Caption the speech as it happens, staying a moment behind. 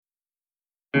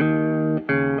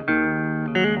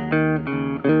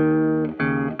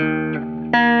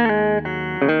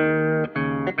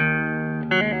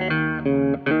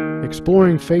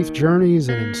exploring faith journeys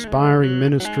and inspiring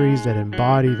ministries that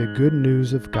embody the good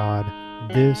news of God.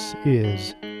 This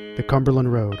is the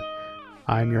Cumberland Road.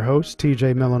 I'm your host,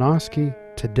 TJ Melanowski.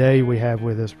 Today we have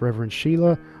with us Reverend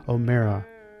Sheila O'Meara.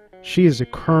 She is the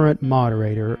current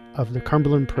moderator of the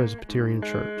Cumberland Presbyterian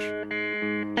Church.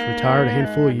 She retired a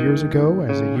handful of years ago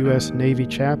as a U.S. Navy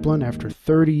chaplain after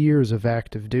 30 years of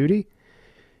active duty.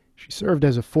 She served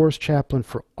as a force chaplain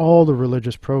for all the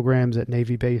religious programs at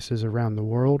Navy bases around the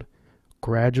world,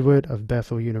 graduate of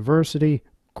Bethel University,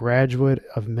 graduate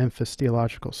of Memphis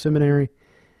Theological Seminary.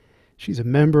 She's a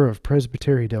member of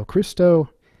Presbytery del Cristo.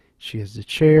 She is the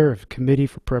chair of Committee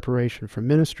for Preparation for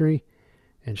Ministry,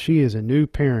 and she is a new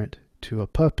parent to a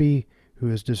puppy who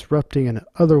is disrupting an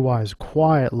otherwise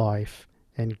quiet life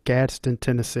in Gadsden,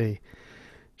 Tennessee.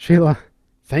 Sheila,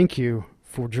 thank you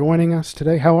for joining us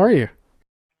today. How are you?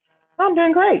 I'm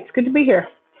doing great. It's good to be here.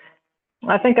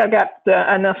 I think I got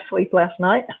enough sleep last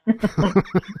night.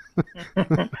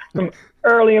 Some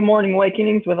early morning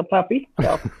awakenings with a puppy,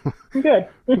 so I'm good.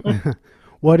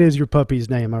 What is your puppy's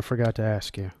name? I forgot to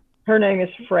ask you. Her name is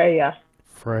Freya.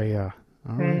 Freya.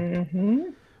 All right. Mm-hmm.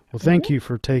 Well, thank you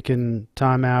for taking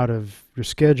time out of your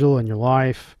schedule and your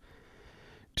life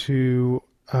to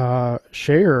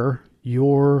share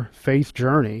your faith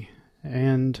journey.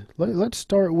 And let's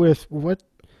start with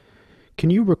can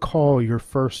you recall your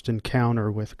first encounter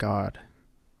with God?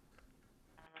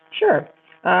 Sure.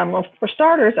 Well, for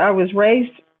starters, I was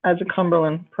raised as a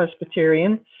Cumberland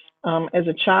Presbyterian. As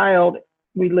a child,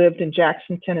 we lived in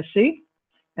Jackson, Tennessee,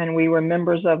 and we were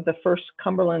members of the First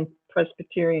Cumberland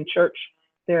Presbyterian Church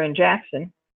there in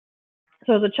Jackson.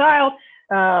 So as a child,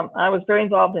 I was very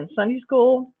involved in Sunday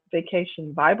school,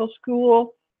 vacation Bible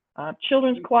school,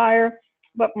 children's choir,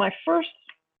 but my first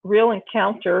real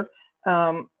encounter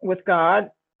with God,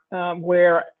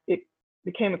 where it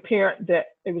became apparent that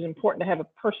it was important to have a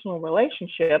personal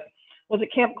relationship, was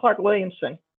at Camp Clark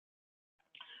Williamson,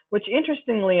 which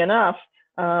interestingly enough,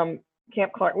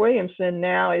 Camp Clark Williamson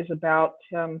now is about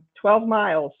 12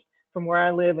 miles from where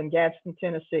I live in Gadsden,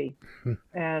 Tennessee.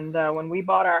 And when we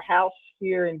bought our house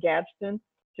here in Gadsden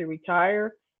to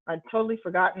retire, I'd totally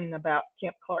forgotten about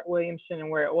Camp Clark Williamson and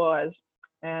where it was.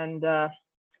 And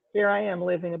here I am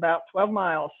living about 12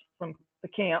 miles from the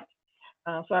camp.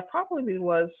 So I probably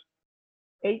was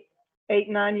eight or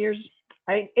 9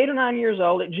 years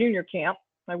old at junior camp.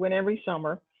 I went every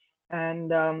summer,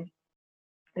 and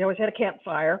they always had a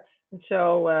campfire. And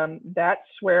so that's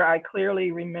where I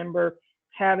clearly remember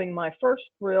having my first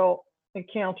real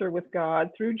encounter with God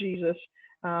through Jesus,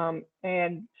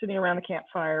 and sitting around the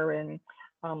campfire, and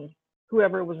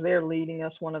whoever was there leading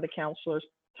us, one of the counselors,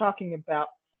 talking about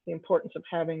the importance of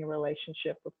having a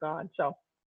relationship with God. So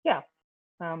yeah,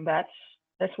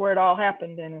 that's where it all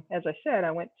happened. And as I said,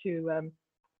 I went to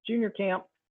junior camp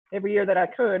every year that I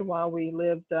could while we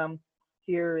lived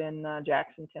here in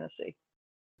Jackson, Tennessee.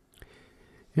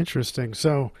 Interesting.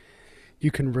 So you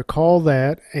can recall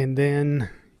that, and then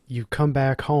you come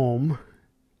back home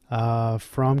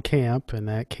from camp and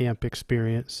that camp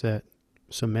experience that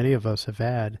so many of us have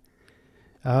had.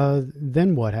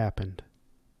 Then what happened?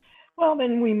 Well,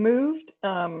 then we moved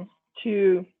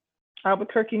to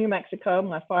Albuquerque, New Mexico.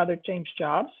 My father changed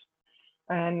jobs,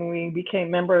 and we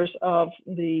became members of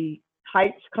the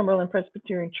Heights Cumberland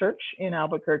Presbyterian Church in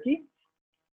Albuquerque.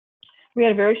 We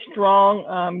had a very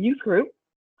strong youth group.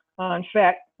 In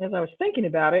fact, as I was thinking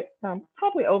about it,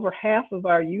 probably over half of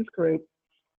our youth group,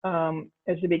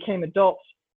 as they became adults,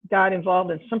 got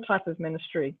involved in some type of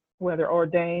ministry, whether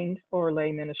ordained or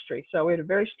lay ministry. So we had a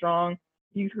very strong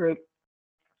youth group.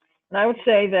 And I would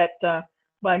say that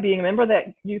by being a member of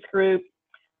that youth group,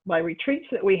 by retreats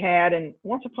that we had, and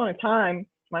once upon a time,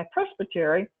 my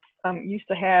presbytery used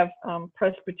to have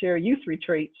presbytery youth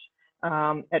retreats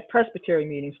at presbytery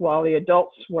meetings. While the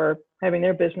adults were having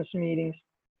their business meetings,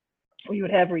 we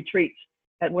would have retreats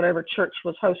at whatever church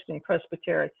was hosting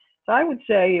presbytery. So I would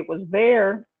say it was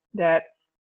there that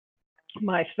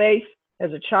my faith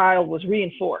as a child was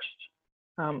reinforced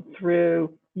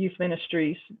through youth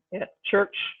ministries at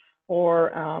church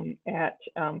or at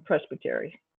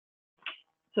presbytery.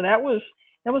 So that was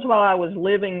while I was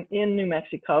living in New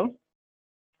Mexico.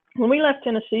 When we left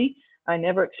Tennessee, I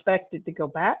never expected to go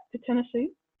back to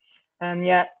Tennessee, and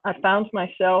yet I found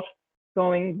myself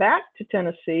going back to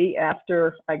Tennessee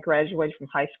after I graduated from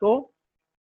high school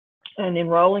and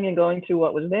enrolling and going to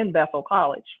what was then Bethel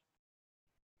College.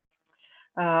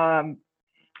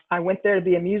 I went there to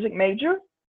be a music major.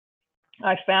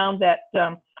 I found that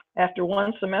after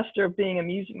one semester of being a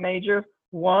music major,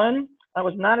 one, I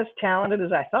was not as talented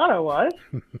as I thought I was,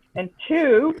 and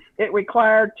two, it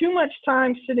required too much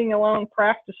time sitting alone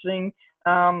practicing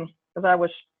because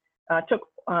I took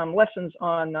lessons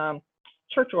on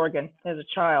church organ as a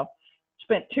child.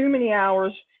 Spent too many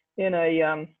hours in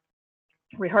a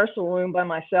rehearsal room by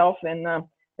myself, and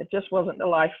it just wasn't the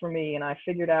life for me. And I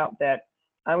figured out that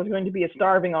I was going to be a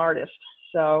starving artist.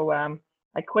 So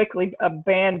I quickly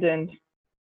abandoned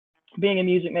being a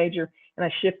music major, and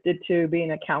I shifted to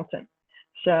being an accountant.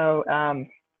 So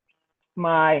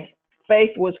my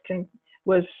faith I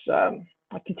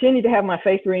continued to have my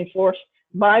faith reinforced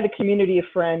by the community of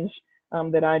friends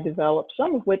that I developed,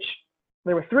 some of which,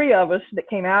 there were 3 of us that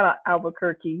came out of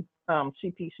Albuquerque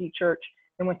CPC Church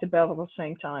and went to Belleville at the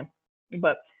same time.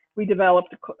 But we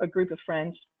developed a group of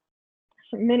friends,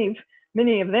 many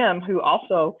of them who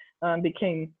also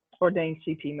became ordained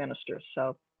CP ministers.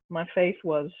 So my faith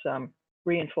was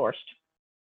reinforced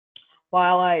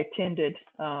while I attended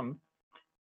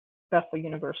Bethel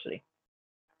University.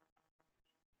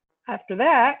 After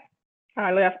that,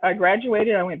 I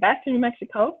graduated, I went back to New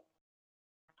Mexico.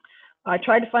 I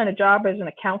tried to find a job as an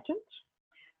accountant,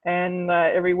 and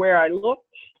everywhere I looked,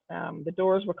 the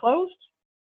doors were closed.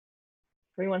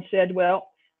 Everyone said, well,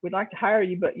 we'd like to hire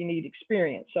you, but you need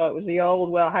experience. So it was the old,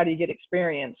 well, how do you get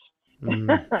experience?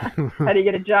 How do you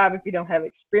get a job if you don't have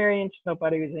experience?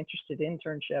 Nobody was interested in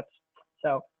internships.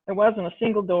 So there wasn't a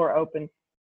single door open.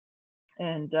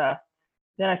 And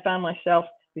then I found myself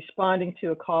responding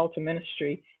to a call to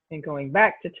ministry and going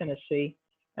back to Tennessee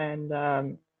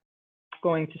and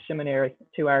going to seminary,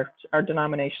 to our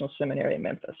denominational seminary in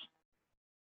Memphis.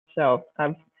 So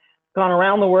I've gone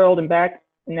around the world and back.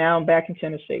 Now I'm back in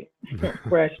Tennessee,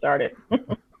 where I started.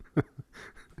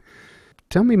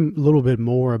 Tell me a little bit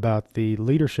more about the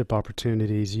leadership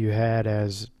opportunities you had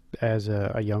as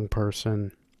a young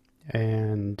person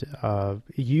and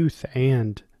youth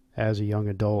and as a young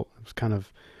adult. It was kind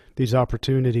of these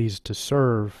opportunities to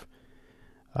serve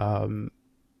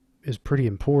is pretty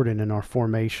important in our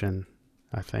formation,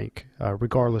 I think,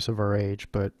 regardless of our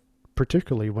age, but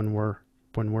particularly when we're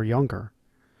younger.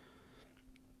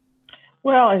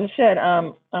 Well, as I said,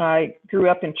 I grew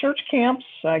up in church camps.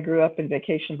 I grew up in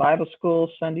vacation Bible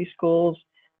schools, Sunday schools,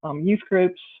 youth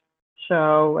groups.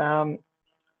 So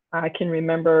I can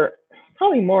remember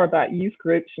probably more about youth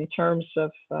groups in terms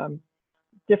of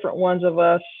different ones of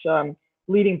us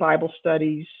leading Bible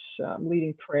studies,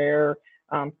 leading prayer,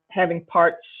 having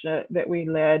parts that we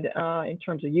led in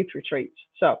terms of youth retreats.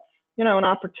 So, an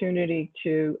opportunity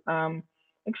to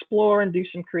explore and do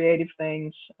some creative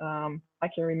things. I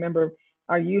can remember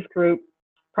our youth group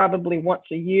probably once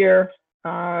a year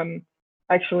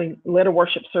actually led a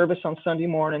worship service on Sunday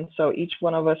morning. So each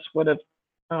one of us would have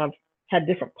had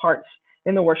different parts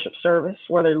in the worship service,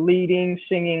 whether leading,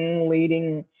 singing,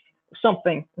 leading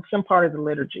something, some part of the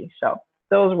liturgy. So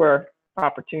those were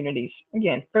opportunities,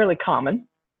 again, fairly common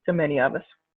to many of us.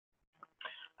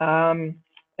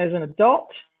 As an adult,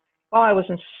 while I was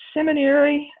in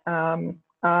seminary,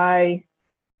 I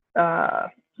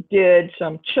did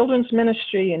some children's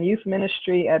ministry and youth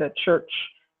ministry at a church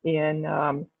in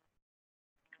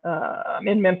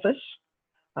Memphis.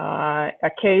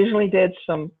 Occasionally did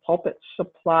some pulpit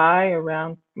supply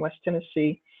around West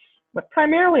Tennessee, but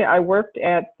primarily I worked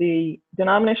at the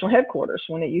denominational headquarters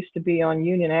when it used to be on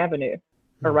Union Avenue,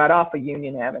 or right off of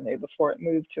Union Avenue before it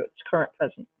moved to its current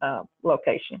present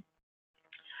location.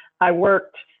 I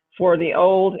worked for the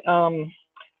old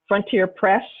Frontier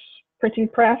Press, printing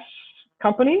press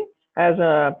company as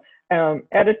a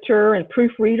editor and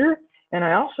proofreader, and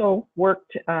I also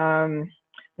worked in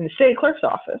the city clerk's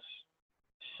office.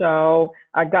 So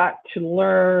I got to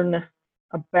learn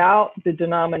about the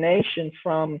denomination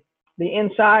from the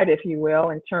inside, if you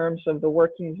will, in terms of the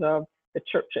workings of the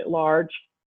church at large.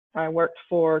 I worked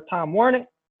for Tom Warnick,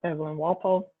 Evelyn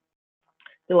Walpole,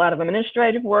 did a lot of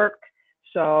administrative work.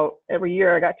 So every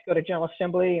year I got to go to General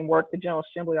Assembly and work the General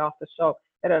Assembly office. So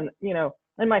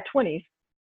in my 20s,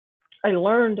 I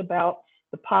learned about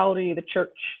the polity of the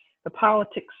church, the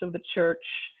politics of the church,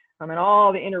 and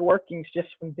all the inner workings just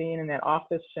from being in that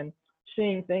office and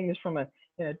seeing things from a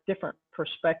different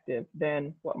perspective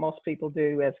than what most people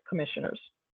do as commissioners.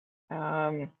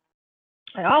 I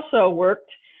also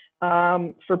worked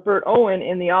for Bert Owen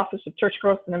in the Office of Church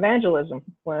Growth and Evangelism,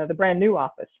 the brand new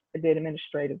office. I did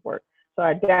administrative work. So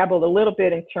I dabbled a little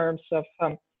bit in terms of,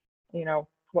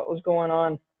 what was going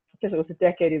on, because it was the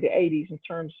decade of the 80s, in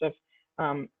terms of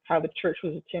how the church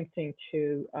was attempting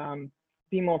to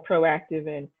be more proactive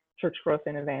in church growth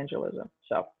and evangelism.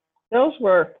 So those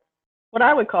were what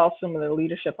I would call some of the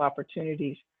leadership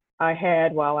opportunities I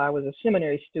had while I was a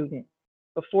seminary student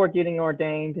before getting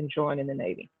ordained and joining the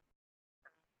Navy.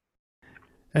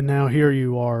 And now here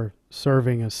you are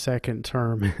serving a second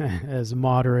term as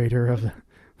moderator of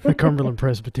The Cumberland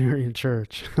Presbyterian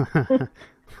Church.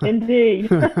 Indeed.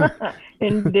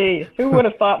 Indeed. Who would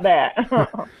have thought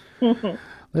that?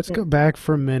 Let's go back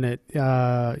for a minute.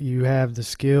 You have the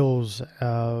skills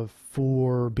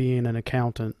for being an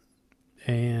accountant,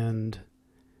 and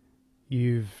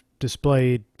you've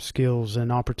displayed skills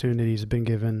and opportunities have been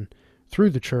given through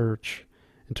the church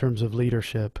in terms of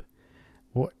leadership.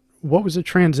 What was the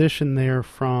transition there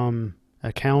from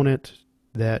accountant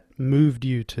that moved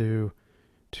you to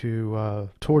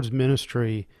towards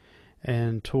ministry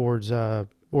and towards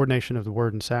ordination of the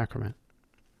Word and Sacrament?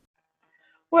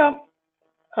 Well,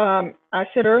 I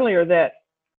said earlier that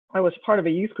I was part of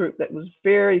a youth group that was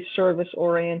very service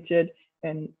oriented,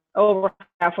 and over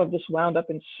half of this wound up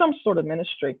in some sort of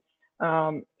ministry.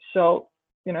 So,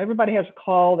 everybody has a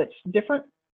call that's different.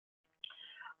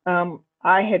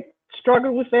 I had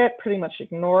struggled with that, pretty much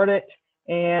ignored it.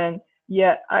 And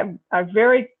yet I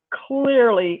very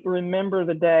clearly remember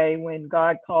the day when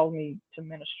God called me to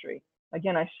ministry.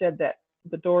 Again, I said that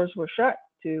the doors were shut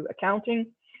to accounting.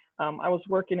 I was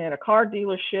working at a car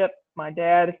dealership. My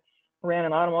dad ran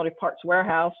an automotive parts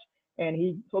warehouse, and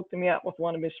he hooked me up with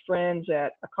one of his friends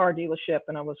at a car dealership,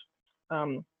 and I was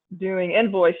doing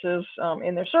invoices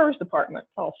in their service department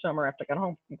all summer after I got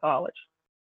home from college,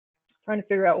 trying to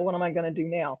figure out, well, what am I going to do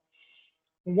now?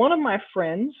 One of my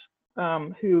friends,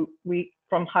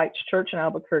 from Heights Church in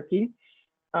Albuquerque,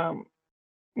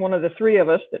 one of the three of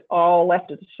us that all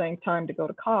left at the same time to go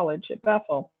to college at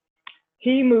Bethel,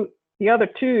 he moved. The other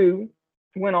two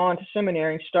went on to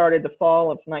seminary and started the fall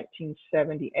of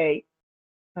 1978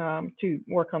 to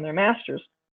work on their masters.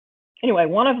 Anyway,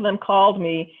 one of them called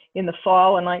me in the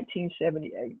fall of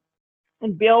 1978,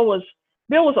 and Bill was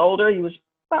older. He was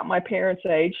about my parents'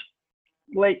 age,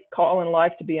 late call in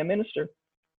life to be a minister.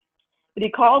 But he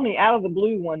called me out of the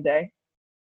blue one day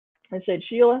and said,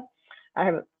 "Sheila,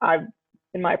 I've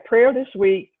in my prayer this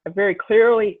week, I very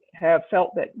clearly have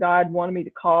felt that God wanted me to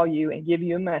call you and give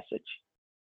you a message."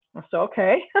 I said,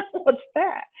 "Okay, what's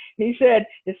that?" He said,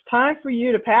 "It's time for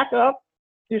you to pack up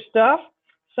your stuff,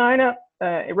 sign up,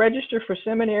 register for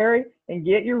seminary, and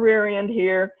get your rear end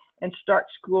here and start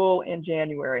school in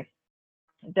January.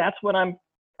 That's what I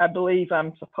believe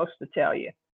I'm supposed to tell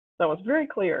you." So it was very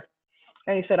clear.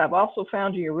 And he said, "I've also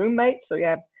found you your roommate, so you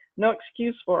have no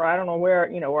excuse for, I don't know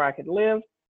where I could live,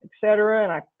 etc.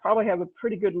 And I probably have a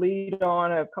pretty good lead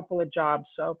on a couple of jobs.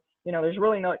 So, there's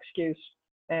really no excuse.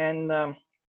 And I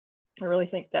really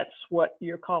think that's what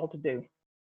you're called to do."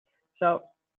 So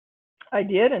I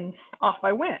did, and off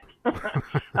I went.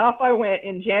 Off I went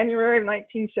in January of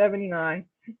 1979,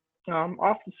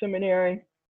 off the seminary,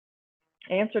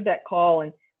 answered that call,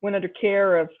 and went under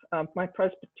care of my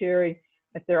presbytery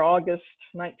at their August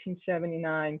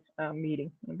 1979 meeting,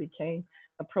 and became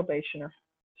a probationer.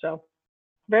 So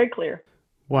very clear.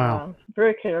 Wow.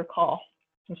 Very clear call.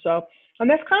 And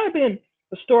that's kind of been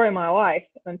the story of my life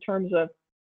in terms of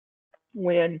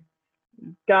when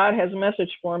God has a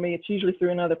message for me, it's usually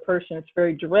through another person. It's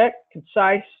very direct,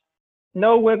 concise,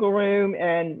 no wiggle room,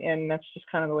 and that's just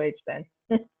kind of the way it's been.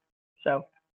 So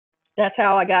that's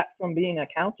how I got from being an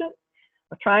accountant,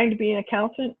 or trying to be an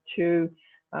accountant, to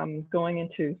going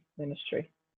into ministry.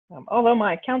 Although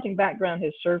my accounting background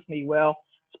has served me well,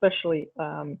 especially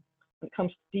when it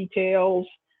comes to details,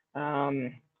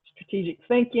 strategic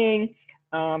thinking.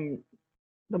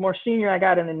 The more senior I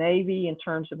got in the Navy in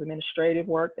terms of administrative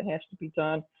work that has to be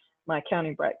done, my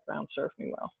accounting background served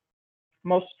me well.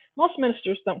 Most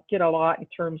ministers don't get a lot in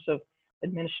terms of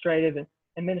administrative and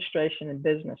administration and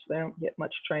business. They don't get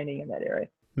much training in that area.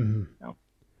 Mm-hmm. So.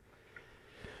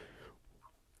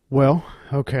 Well,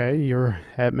 okay, you're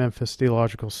at Memphis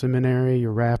Theological Seminary,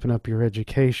 you're wrapping up your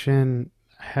education.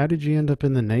 How did you end up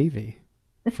in the Navy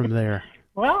from there?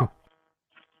 Well,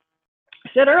 I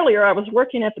said earlier, I was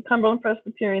working at the Cumberland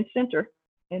Presbyterian Center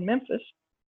in Memphis.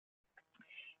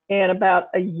 And about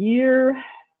a year,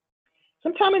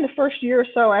 sometime in the first year or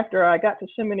so after I got to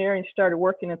seminary and started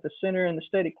working at the center in the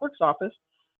state clerk's office,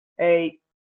 a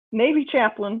Navy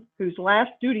chaplain whose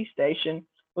last duty station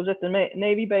was at the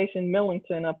Navy base in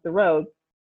Millington up the road,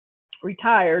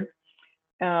 retired.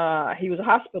 He was a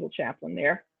hospital chaplain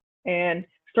there, and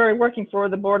started working for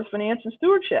the Board of Finance and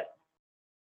Stewardship.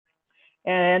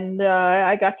 And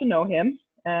I got to know him,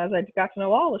 as I got to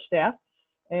know all the staff.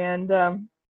 And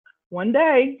one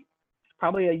day,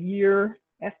 probably a year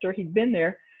after he'd been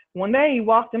there, one day he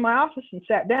walked in my office and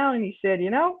sat down, and he said,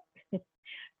 "I've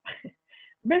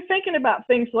been thinking about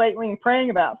things lately and praying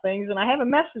about things, and I have a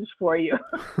message for you."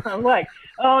 I'm like,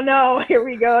 "Oh no, here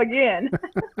we go again."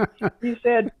 He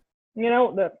said,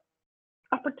 "The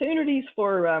opportunities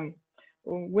for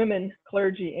women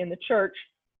clergy in the church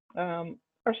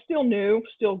are still new,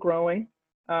 still growing,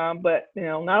 but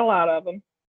not a lot of them.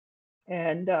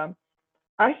 And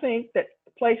I think that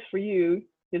the place for you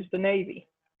is the Navy.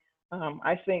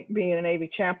 I think being a Navy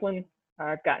chaplain,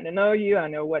 I've gotten to know you. I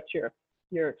know what your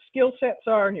skill sets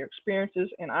are and your experiences,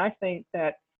 and I think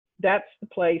that that's the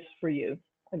place for you,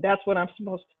 and that's what I'm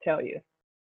supposed to tell you.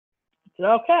 I said,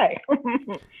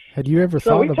 okay. Had you ever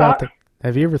So thought we about talked.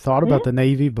 have you ever thought about the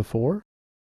Navy before?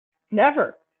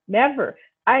 Never, never.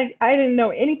 I didn't know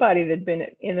anybody that had been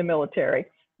in the military.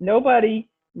 Nobody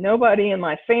in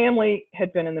my family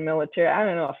had been in the military. I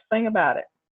don't know a thing about it.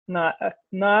 Not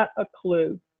a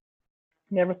clue.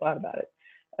 Never thought about it.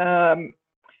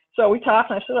 So we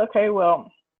talked, and I said, okay,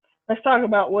 well, let's talk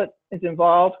about what is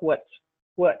involved, what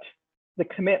the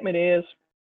commitment is.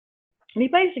 And he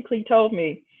basically told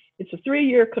me it's a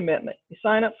 3-year commitment. You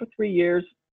sign up for 3 years.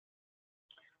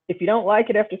 If you don't like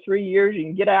it after 3 years, you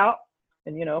can get out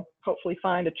and, hopefully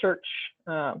find a church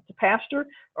to pastor,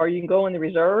 or you can go in the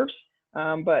reserves.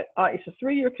 But it's a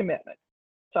 3-year commitment.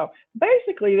 So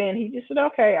basically then he just said,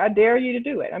 okay, I dare you to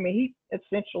do it. I mean, he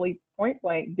essentially point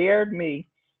blank dared me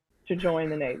to join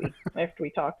the Navy after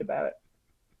we talked about it.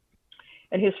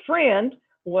 And his friend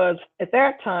was at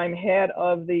that time head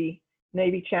of the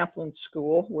Navy chaplain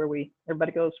school where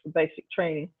everybody goes for basic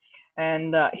training.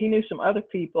 And he knew some other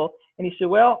people. And he said,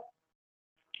 well,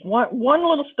 one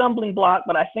little stumbling block,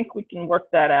 but I think we can work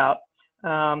that out,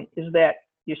 is that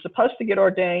you're supposed to get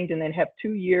ordained and then have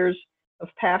 2 years of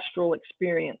pastoral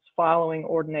experience following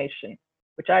ordination,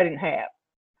 which I didn't have.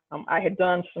 I had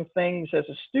done some things as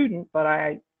a student, but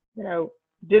I,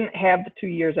 didn't have the 2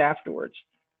 years afterwards.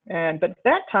 But at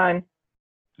that time,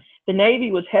 the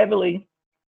Navy was heavily,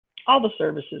 all the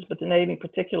services, but the Navy in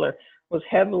particular, was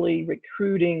heavily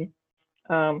recruiting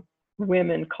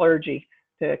women clergy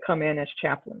to come in as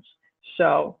chaplains.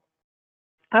 So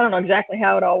I don't know exactly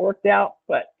how it all worked out,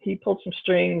 but he pulled some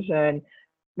strings and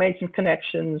made some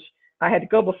connections. I had to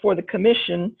go before the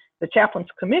commission, the chaplain's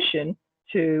commission,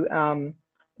 to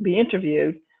be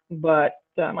interviewed, but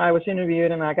I was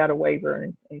interviewed and I got a waiver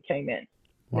and came in.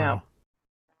 Wow. Now,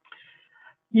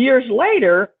 years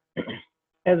later,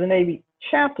 as a Navy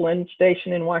chaplain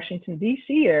stationed in Washington,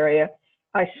 D.C. area,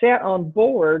 I sat on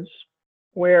boards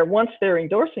where once their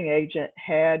endorsing agent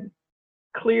had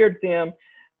cleared them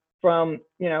from,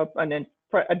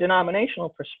 a denominational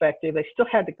perspective, they still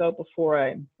had to go before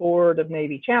a board of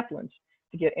Navy chaplains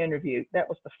to get interviewed. That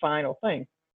was the final thing.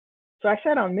 So I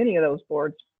sat on many of those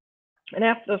boards. And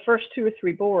after the first 2 or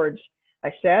 3 boards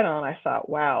I sat on, I thought,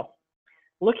 wow,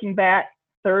 looking back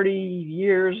 30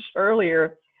 years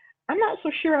earlier, I'm not so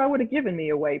sure I would have given me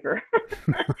a waiver.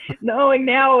 Knowing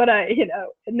now what I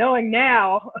didn't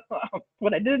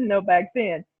know back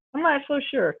then, I'm not so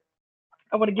sure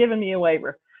I would have given me a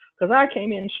waiver, because I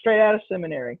came in straight out of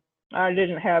seminary. I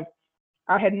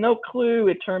had no clue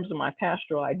in terms of my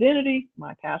pastoral identity,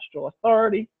 my pastoral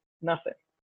authority, nothing.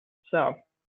 So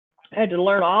I had to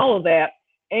learn all of that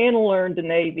and learn the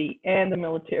Navy and the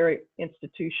military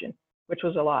institution, which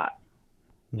was a lot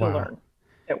to learn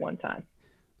at one time.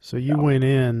 So you went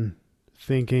in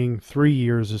thinking 3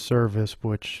 years of service,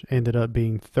 which ended up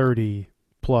being 30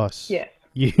 plus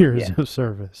years of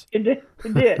service. It did.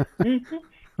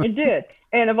 It did.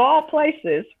 And of all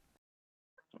places,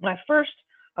 my first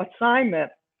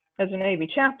assignment as a Navy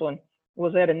chaplain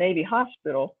was at a Navy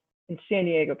hospital in San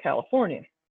Diego, California.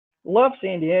 Love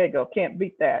San Diego, can't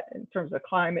beat that in terms of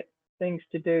climate, things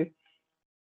to do.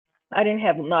 I didn't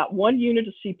have not one unit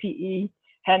of CPE,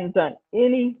 hadn't done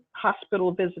any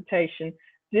hospital visitation,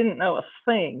 didn't know a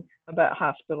thing about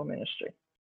hospital ministry.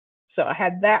 So I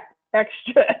had that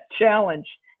extra challenge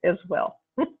as well.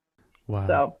 Wow.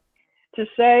 So to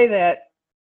say that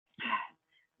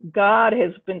God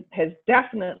has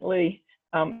definitely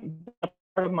been a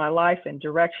part of my life and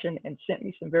direction and sent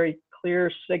me some very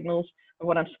clear signals of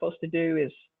what I'm supposed to do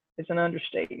is an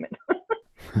understatement,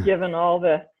 given all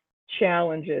the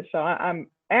challenges. So I'm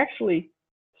actually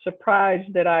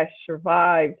surprised that I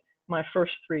survived my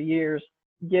first 3 years,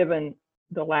 given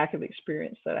the lack of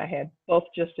experience that I had, both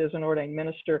just as an ordained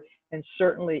minister and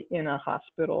certainly in a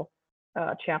hospital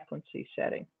chaplaincy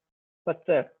setting. But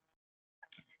the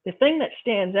thing that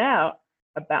stands out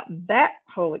about that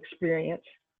whole experience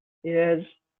is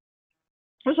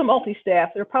there's a multi-staff.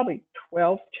 There are probably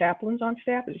 12 chaplains on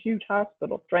staff. It's a huge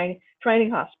hospital,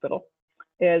 training hospital.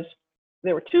 There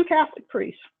were 2 Catholic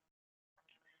priests,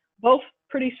 both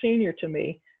pretty senior to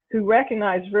me, who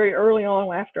recognized very early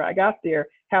on after I got there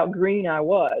how green I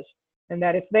was, and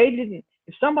that if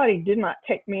somebody did not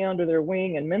take me under their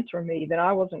wing and mentor me, then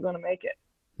I wasn't going to make it.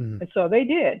 And so they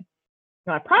did.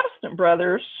 My Protestant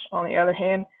brothers, on the other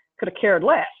hand, could have cared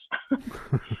less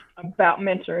about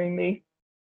mentoring me.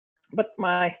 But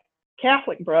my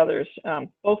Catholic brothers,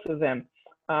 both of them,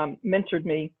 mentored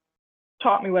me,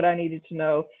 taught me what I needed to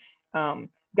know,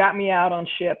 got me out on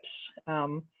ships.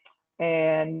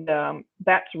 And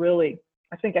that's really,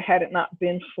 I think had it not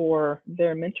been for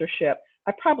their mentorship,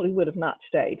 I probably would have not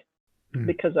stayed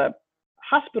because a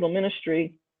hospital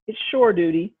ministry, it's shore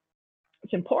duty,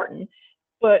 it's important,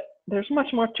 but there's much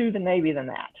more to the Navy than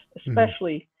that,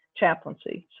 especially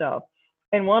chaplaincy. So,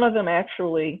 and one of them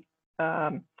actually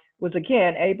was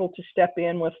again able to step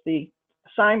in with the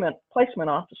assignment placement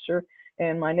officer,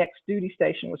 and my next duty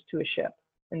station was to a ship.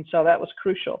 And so that was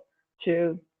crucial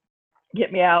to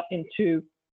get me out into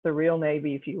the real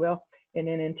Navy, if you will, and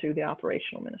then into the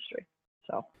operational ministry.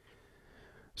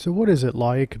 So what is it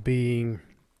like being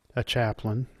a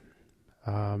chaplain,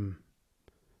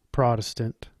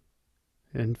 Protestant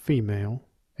and female,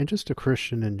 and just a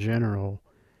Christian in general,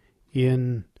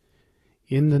 in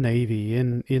the Navy,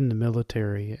 in the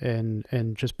military,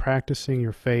 and just practicing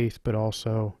your faith, but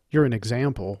also you're an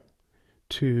example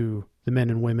to the men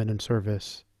and women in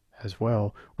service as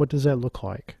well. What does that look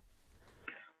like?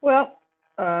 Well,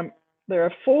 there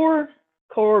are 4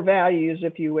 core values,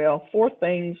 if you will, 4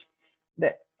 things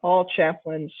that all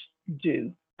chaplains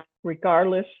do,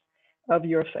 regardless of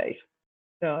your faith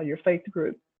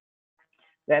group.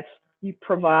 That's you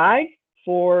provide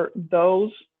for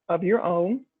those of your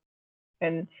own.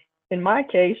 And in my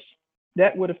case,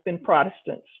 that would have been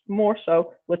Protestants, more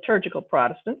so liturgical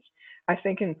Protestants. I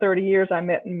think in 30 years, I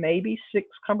met maybe 6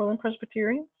 Cumberland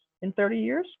Presbyterians in 30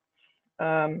 years.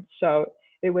 So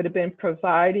it would have been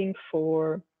providing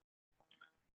for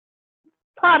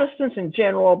Protestants in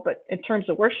general, but in terms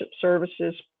of worship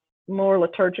services, more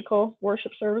liturgical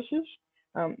worship services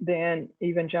than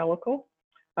evangelical.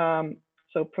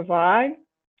 So provide,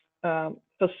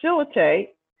 facilitate,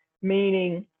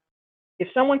 meaning if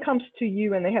someone comes to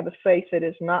you and they have a faith that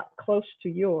is not close to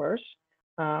yours,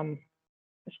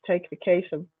 let's take the case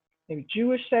of maybe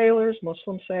Jewish sailors,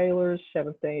 Muslim sailors,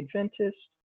 Seventh-day Adventists,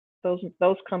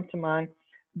 those come to mind,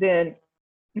 then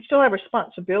you still have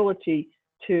responsibility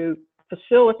to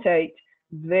facilitate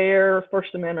their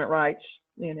First Amendment rights,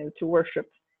 to worship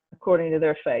according to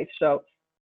their faith. So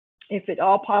if at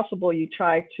all possible, you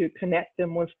try to connect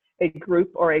them with a group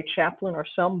or a chaplain or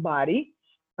somebody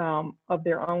of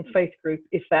their own faith group,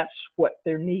 if that's what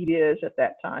their need is at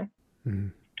that time.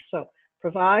 So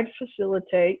provide,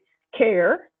 facilitate,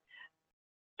 care.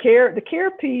 The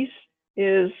care piece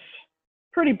is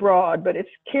pretty broad, but it's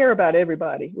care about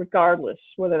everybody, regardless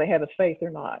whether they have a faith or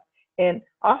not. And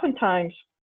oftentimes,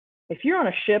 if you're on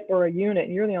a ship or a unit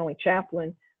and you're the only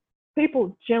chaplain,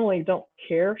 people generally don't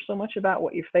care so much about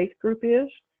what your faith group is.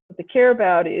 What they care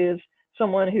about is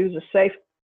someone who's a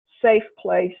safe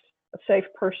place, a safe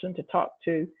person to talk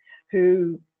to,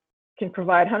 who can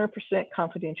provide 100%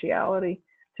 confidentiality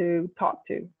to talk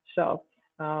to. So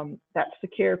that's the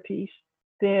care piece.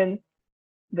 Then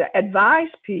the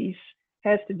advise piece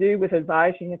has to do with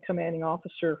advising a commanding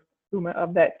officer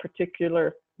of that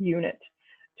particular unit,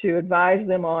 to advise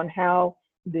them on how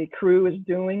the crew is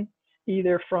doing,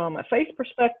 either from a faith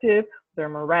perspective, their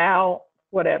morale,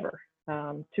 whatever,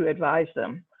 to advise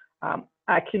them.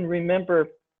 I can remember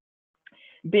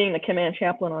being the command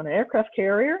chaplain on an aircraft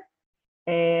carrier,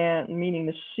 and meaning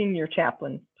the senior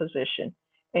chaplain position.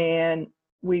 And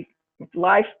the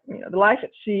life at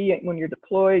sea, when you're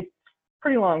deployed,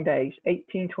 pretty long days,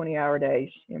 18, 20-hour days.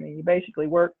 I mean, you basically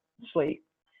work, sleep,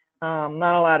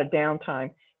 not a lot of downtime.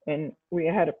 And we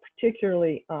had a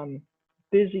particularly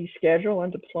busy schedule on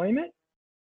deployment.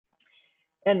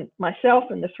 And myself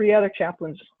and the 3 other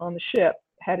chaplains on the ship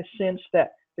had a sense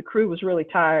that the crew was really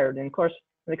tired. And of course,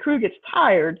 when the crew gets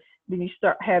tired, then you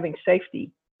start having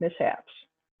safety mishaps.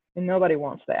 And nobody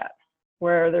wants that,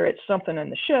 whether it's something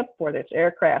in the ship, whether it's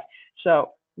aircraft.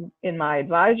 So in my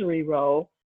advisory role,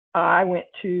 I went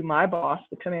to my boss,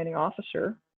 the commanding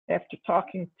officer, after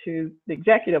talking to the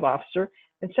executive officer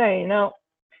and saying,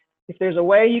 if there's a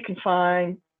way you can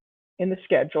find in the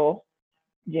schedule,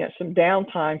 some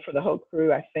downtime for the whole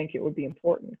crew, I think it would be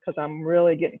important, because I'm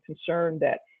really getting concerned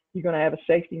that you're going to have a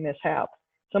safety mishap.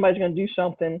 Somebody's going to do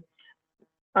something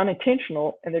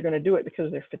unintentional, and they're going to do it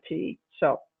because they're fatigued.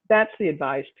 So that's the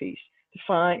advice piece, to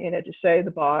find, to say to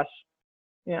the boss,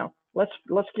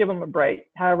 let's give them a break,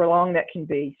 however long that can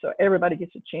be, so everybody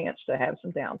gets a chance to have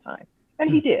some downtime. And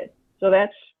he did. So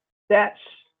that's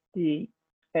the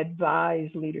advise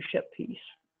leadership piece.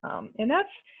 And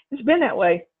it's been that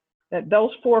way. That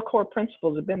those 4 core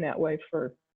principles have been that way for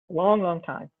a long, long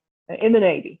time in the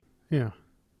Navy. Yeah.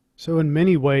 So in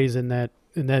many ways, in that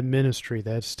in that ministry,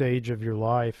 that stage of your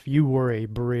life, you were a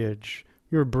bridge.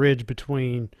 You're a bridge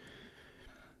between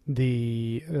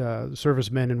the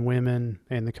servicemen and women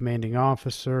and the commanding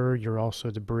officer. You're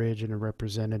also the bridge and a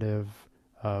representative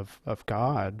of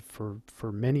God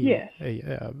for many Yes.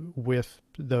 with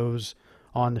those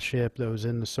on the ship, those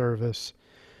in the service.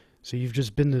 So you've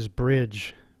just been this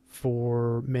bridge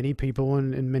for many people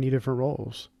in many different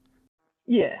roles.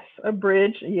 Yes, a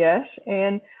bridge, yes.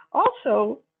 And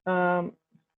also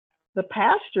the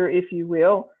pastor, if you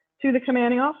will, to the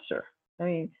commanding officer. I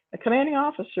mean, the commanding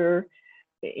officer,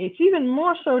 it's even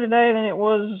more so today than it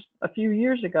was a few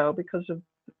years ago because of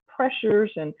the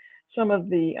pressures and some of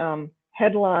the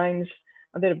headlines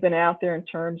that have been out there in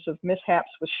terms of mishaps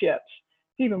with ships.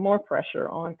 It's even more pressure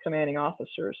on commanding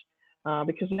officers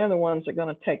because they're the ones that are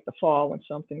going to take the fall when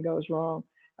something goes wrong.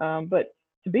 But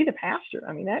to be the pastor,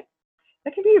 I mean, that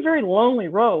can be a very lonely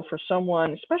role for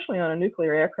someone, especially on a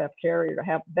nuclear aircraft carrier, to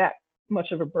have that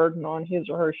much of a burden on his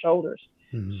or her shoulders.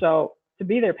 Mm-hmm. So to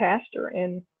be their pastor,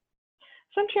 and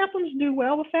some chaplains do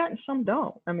well with that and some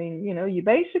don't. I mean, you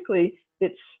basically,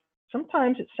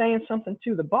 sometimes it's saying something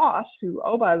to the boss who,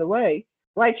 oh, by the way,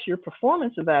 writes your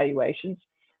performance evaluations.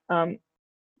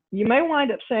 You may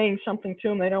wind up saying something to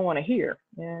them they don't want to hear.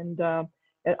 And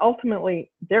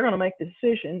ultimately, they're going to make the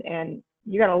decision and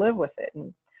you got to live with it.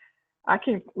 And I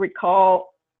can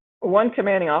recall one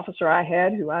commanding officer I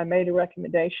had who I made a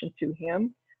recommendation to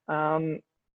him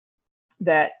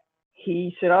that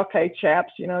he said, okay,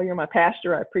 chaps, you're my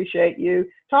pastor. I appreciate you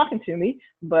talking to me,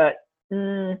 but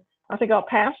I think I'll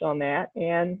pass on that.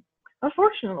 And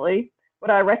unfortunately, what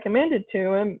I recommended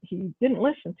to him, he didn't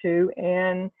listen to,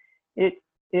 and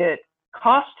it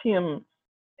cost him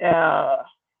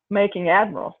making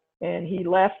admiral. And he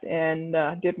left and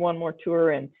did one more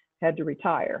tour and had to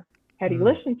retire. Had he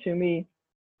listened to me,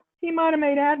 he might have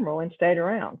made admiral and stayed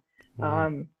around.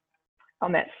 Wow.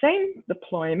 On that same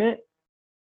deployment,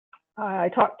 I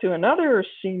talked to another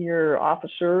senior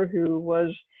officer who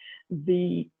was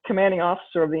the commanding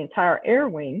officer of the entire air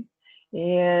wing,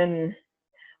 and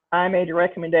I made a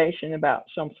recommendation about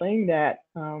something that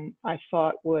I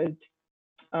thought would,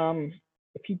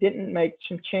 if he didn't make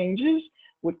some changes,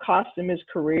 would cost him his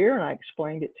career, and I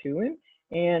explained it to him,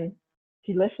 and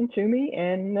he listened to me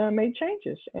and made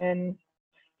changes, and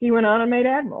he went on and made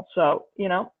admiral. So, you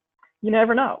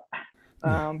never know.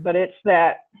 But it's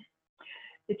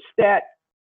that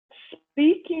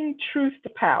speaking truth to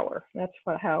power. That's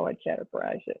how I'd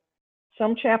categorize it.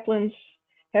 Some chaplains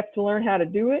have to learn how to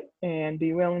do it and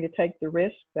be willing to take the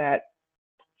risk that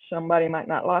somebody might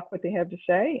not like what they have to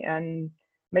say and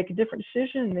make a different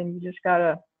decision, and then you just got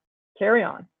to carry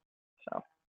on. So,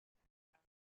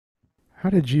 how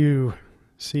did you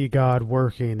see God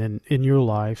working in your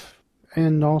life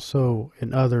and also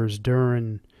in others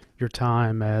during your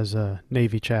time as a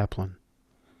Navy chaplain?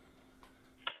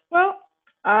 Well,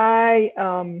 I've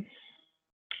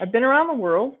been around the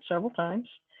world several times.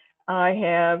 I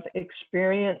have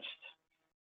experienced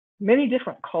many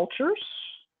different cultures.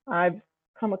 I've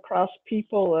come across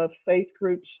people of faith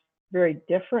groups very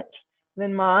different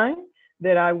than mine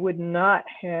that I would not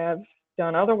have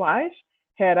done otherwise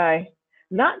had I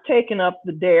not taken up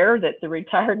the dare that the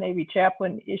retired Navy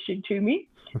chaplain issued to me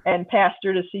and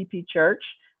pastored a CP church.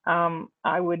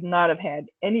 I would not have had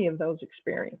any of those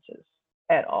experiences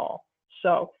at all.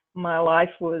 So my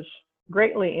life was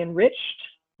greatly enriched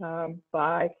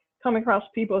by coming across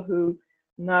people who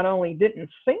not only didn't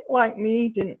think like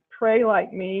me, didn't pray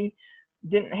like me,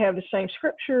 didn't have the same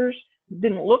scriptures,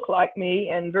 didn't look like me,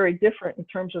 and very different in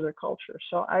terms of their culture.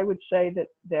 So I would say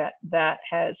that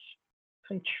has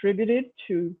contributed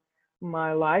to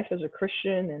my life as a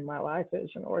Christian and my life as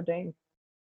an ordained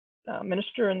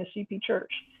minister in the CP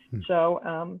church.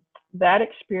 So that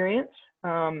experience,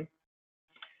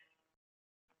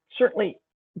 certainly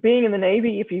being in the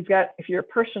Navy, if you're a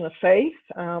person of faith,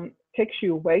 takes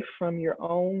you away from your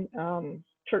own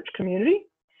church community.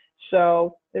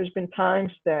 So there's been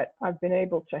times that I've been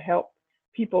able to help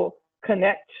people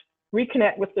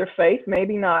reconnect with their faith,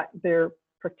 maybe not their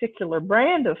particular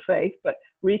brand of faith, but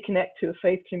reconnect to a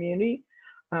faith community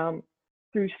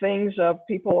through things of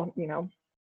people,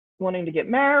 wanting to get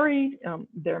married.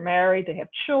 They're married, they have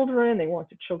children, they want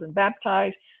their children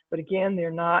baptized, but again,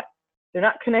 they're not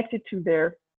connected to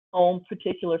their own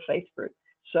particular faith group.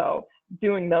 So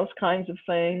doing those kinds of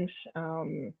things,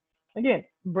 again,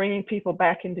 bringing people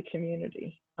back into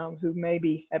community who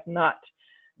maybe have not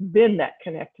been that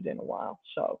connected in a while.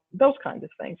 So those kinds of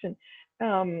things.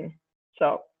 And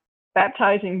so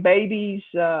baptizing babies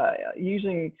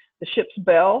using the ship's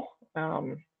bell.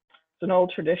 It's an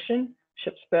old tradition.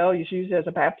 Ship's bell is used as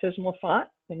a baptismal font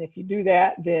And if you do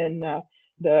that, then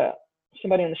the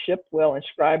somebody on the ship will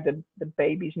inscribe the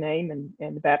baby's name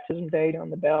and the baptism date on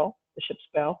the bell, the ship's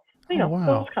bell. You Oh, know, those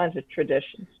wow. kinds of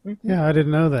traditions. Yeah, I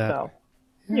didn't know that. So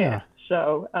yeah, Yeah.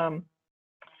 so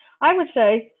I would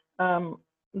say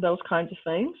those kinds of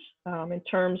things in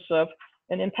terms of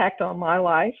an impact on my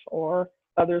life or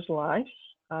others' lives.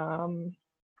 Um,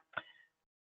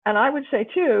 and I would say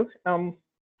too,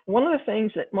 one of the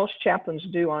things that most chaplains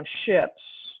do on ships,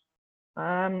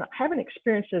 I haven't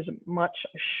experienced as much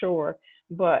ashore,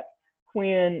 but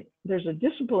when there's a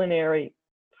disciplinary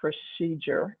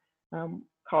procedure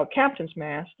called captain's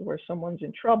mast, where someone's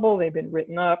in trouble, they've been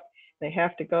written up, they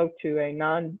have to go to a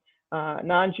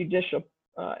non-judicial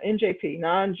NJP,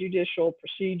 non-judicial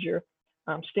procedure,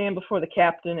 stand before the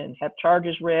captain and have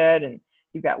charges read, and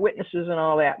you've got witnesses and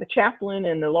all that. The chaplain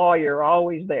and the lawyer are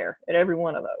always there at every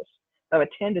one of those. I've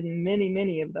attended many,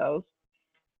 many of those.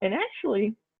 And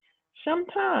actually,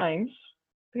 sometimes,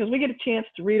 because we get a chance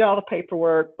to read all the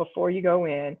paperwork before you go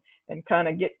in and kind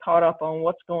of get caught up on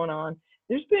what's going on,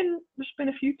 there's been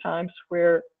a few times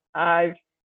where I've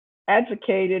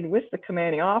advocated with the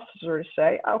commanding officer to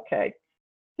say, okay,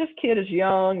 this kid is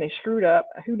young, they screwed up.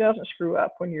 Who doesn't screw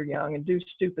up when you're young and do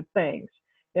stupid things?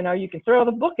 You know, you can throw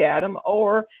the book at them,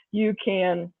 or you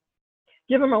can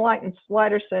give them a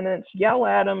lighter sentence, yell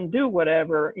at them, do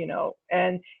whatever, you know,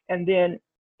 and then,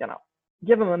 you know,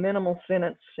 give them a minimal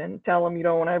sentence and tell them you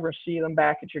don't want to ever see them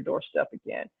back at your doorstep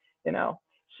again, you know.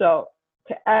 So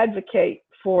to advocate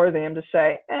for them to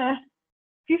say, if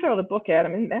you throw the book at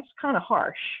them, and that's kind of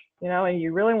harsh, you know, and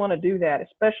you really want to do that,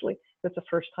 especially if it's a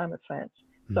first-time offense.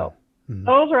 So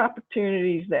those are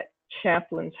opportunities that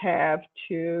chaplains have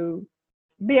to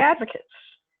be advocates.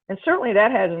 And certainly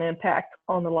that has an impact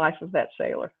on the life of that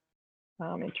sailor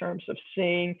in terms of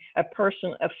seeing a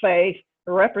person of faith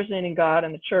representing God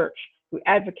and the church who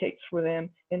advocates for them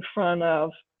in front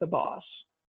of the boss.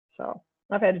 So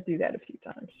I've had to do that a few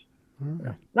times.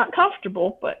 Right. Not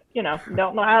comfortable, but, you know,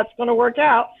 don't know how it's going to work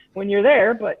out when you're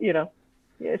there, but, you know,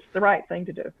 it's the right thing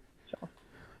to do. So.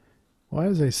 Well,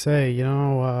 as they say, you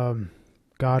know,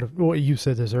 God, well, you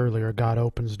said this earlier, God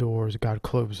opens doors, God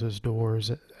closes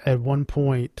doors. At one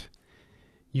point,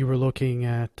 you were looking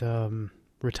at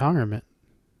retirement.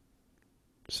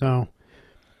 So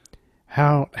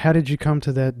how did you come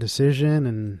to that decision,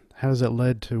 and how has it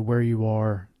led to where you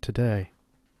are today?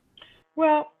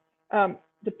 Well,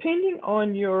 depending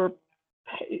on your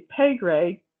pay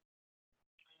grade,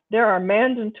 there are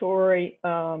mandatory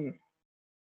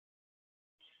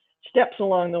steps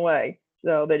along the way.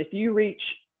 So that if you reach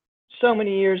so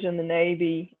many years in the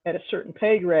Navy at a certain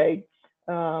pay grade,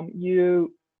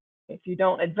 if you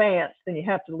don't advance, then you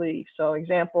have to leave. So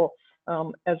example,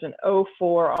 as an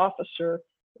 04 officer,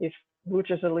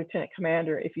 which is a lieutenant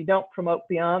commander, if you don't promote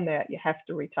beyond that, you have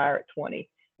to retire at 20.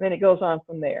 Then it goes on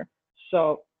from there.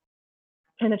 So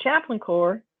in the chaplain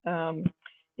corps,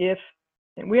 we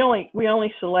only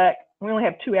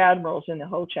have 2 admirals in the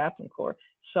whole chaplain corps.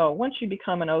 So once you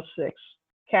become an 06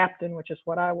 captain, which is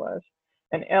what I was,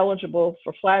 and eligible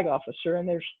for flag officer, and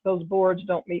those boards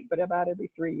don't meet but about every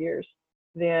 3 years,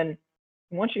 then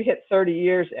once you hit 30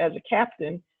 years as a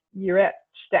captain, you're at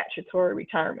statutory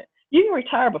retirement. You can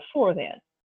retire before then,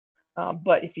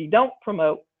 but if you don't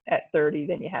promote at 30,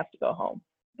 then you have to go home.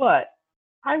 But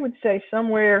I would say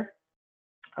somewhere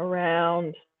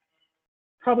around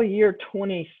probably year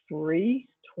 23,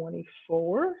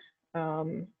 24.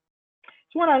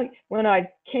 So when I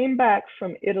came back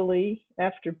from Italy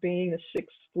after being a 6th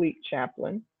Fleet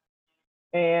chaplain,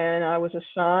 and I was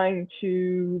assigned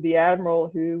to the admiral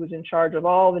who was in charge of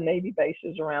all the Navy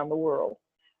bases around the world,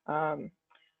 I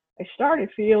started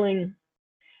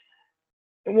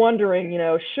wondering, you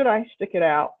know, should I stick it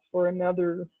out for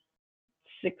another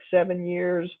 6, 7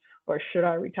 years, or should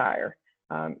I retire?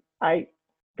 DC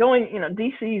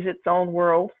is its own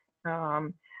world,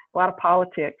 a lot of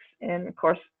politics, and of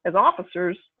course, as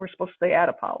officers, we're supposed to stay out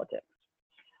of politics.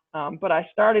 But I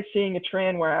started seeing a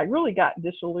trend where I really got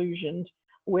disillusioned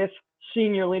with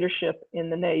senior leadership in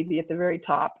the Navy at the very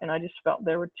top, and I just felt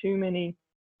there were too many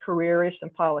careerists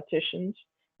and politicians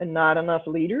and not enough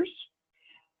leaders.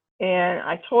 And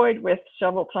I toyed with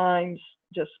several times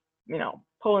just, you know,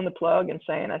 pulling the plug and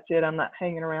saying, that's it, I'm not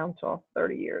hanging around till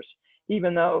 30 years,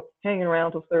 even though hanging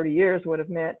around till 30 years would have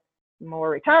meant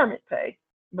more retirement pay.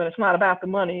 But it's not about the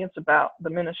money, it's about the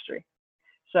ministry.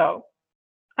 So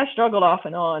I struggled off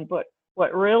and on, but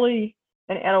what really,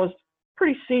 and I was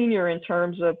pretty senior in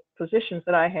terms of positions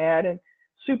that I had and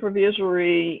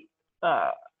supervisory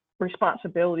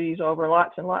responsibilities over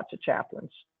lots and lots of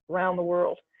chaplains around the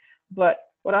world. But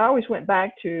what I always went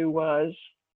back to was,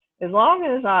 as long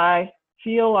as I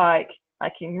feel like I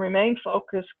can remain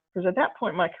focused, because at that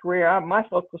point in my career, my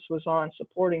focus was on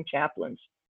supporting chaplains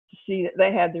to see that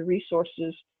they had the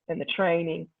resources and the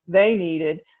training they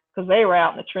needed, because they were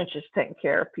out in the trenches taking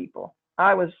care of people.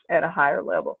 I was at a higher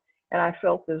level, and I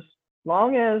felt as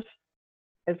long as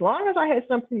I had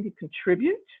something to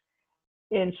contribute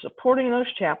in supporting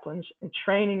those chaplains and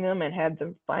training them and had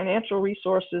the financial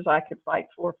resources I could fight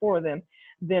for them,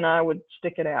 then I would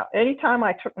stick it out. Anytime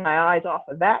I took my eyes off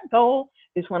of that goal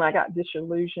is when I got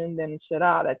disillusioned and said,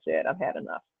 that's it, I've had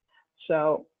enough.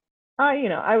 So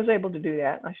I was able to do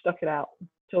that. I stuck it out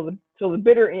till the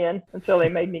bitter end, until they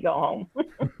made me go home.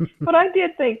 But I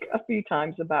did think a few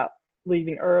times about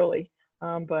leaving early.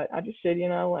 But I just said,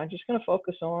 I'm just going to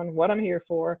focus on what I'm here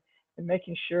for and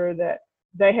making sure that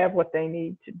they have what they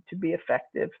need to be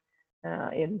effective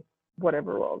in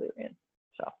whatever role they're in.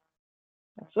 So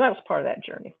that was part of that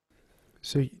journey.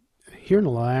 So here in the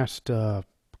last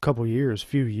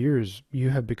few years, you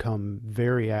have become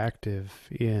very active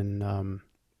in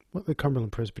the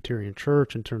Cumberland Presbyterian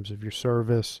Church in terms of your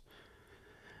service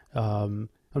on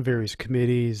various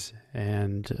committees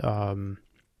and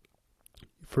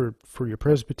for your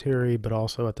presbytery, but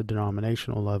also at the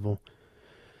denominational level.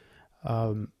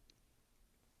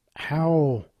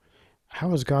 How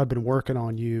has God been working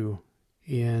on you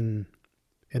in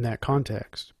that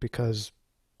context? Because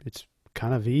it's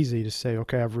kind of easy to say,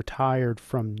 okay, I've retired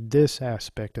from this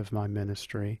aspect of my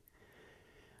ministry,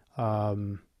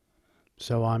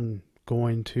 so I'm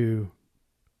going to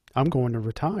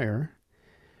retire.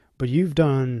 But you've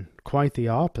done quite the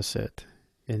opposite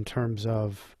in terms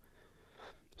of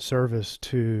service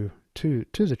to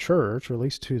the church, or at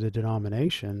least to the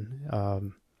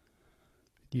denomination.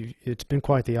 It's been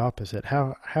quite the opposite.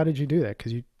 How did you do that?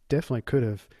 Because you definitely could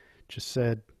have just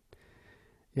said,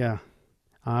 yeah,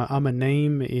 I'm a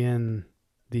name in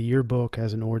the yearbook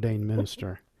as an ordained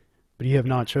minister, but you have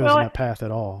not chosen that path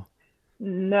at all.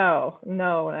 No,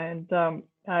 and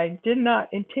I did not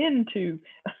intend to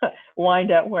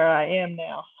wind up where I am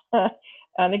now.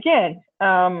 And again,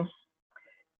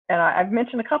 and I've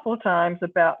mentioned a couple of times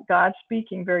about God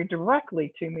speaking very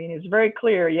directly to me, and it's very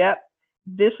clear, yep,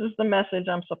 this is the message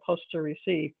I'm supposed to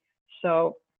receive.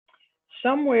 So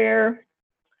somewhere,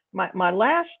 my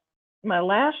last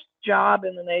job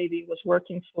in the Navy was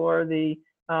working for the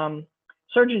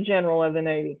Surgeon General of the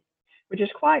Navy, which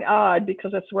is quite odd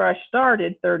because that's where I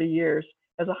started 30 years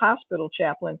as a hospital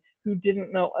chaplain who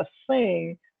didn't know a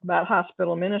thing about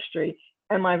hospital ministry.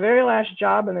 And my very last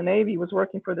job in the Navy was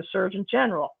working for the Surgeon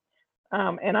General.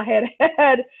 And I had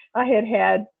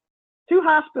 2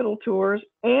 hospital tours,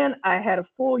 and I had a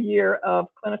full year of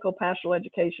clinical pastoral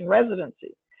education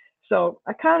residency. So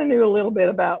I kind of knew a little bit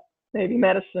about Navy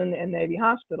medicine and Navy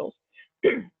hospitals.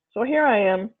 So here I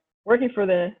am working for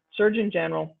the Surgeon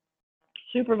General,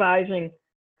 supervising,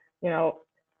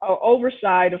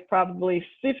 oversight of probably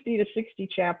 50 to 60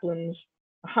 chaplains,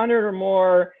 100 or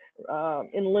more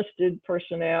enlisted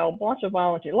personnel, lots of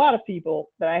volunteers, a lot of people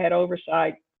that I had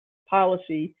oversight,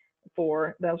 policy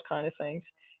for, those kind of things.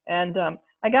 And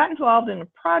I got involved in a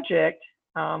project.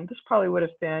 This probably would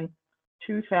have been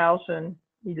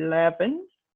 2011.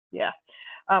 Yeah.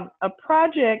 A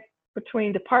project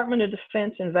between Department of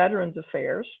Defense and Veterans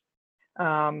Affairs,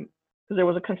 because there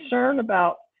was a concern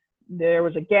about there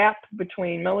was a gap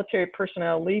between military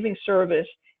personnel leaving service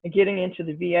and getting into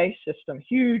the VA system,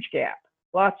 huge gap,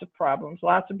 lots of problems,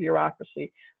 lots of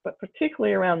bureaucracy, but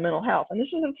particularly around mental health. And this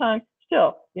is a time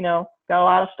still, got a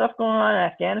lot of stuff going on in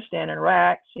Afghanistan and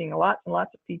Iraq, seeing lots and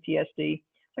lots of PTSD. So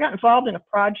I got involved in a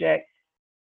project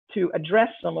to address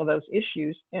some of those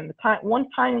issues. And one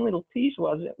tiny little piece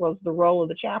was the role of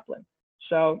the chaplain.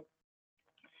 So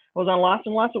I was on lots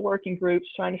and lots of working groups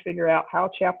trying to figure out how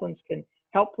chaplains can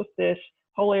help with this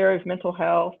whole area of mental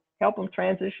health, help them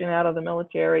transition out of the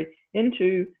military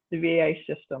into the VA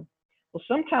system. Well,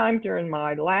 sometime during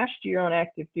my last year on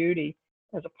active duty,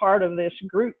 as a part of this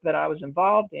group that I was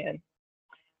involved in,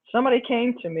 somebody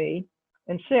came to me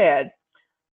and said,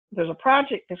 there's a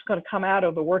project that's going to come out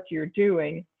of the work you're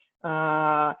doing.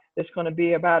 It's going to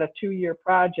be about a 2-year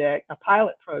project, a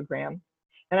pilot program.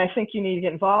 And I think you need to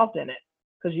get involved in it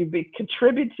because you've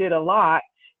contributed a lot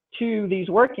to these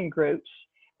working groups.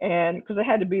 And because it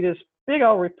had to be this big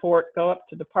old report, go up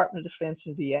to Department of Defense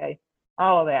and VA,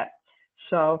 all of that.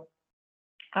 So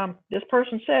this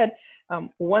person said,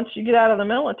 once you get out of the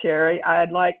military,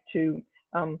 I'd like to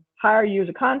hire you as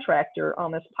a contractor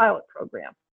on this pilot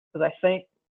program because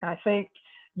I think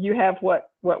you have what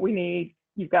we need.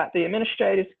 You've got the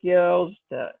administrative skills,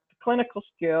 the clinical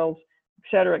skills, et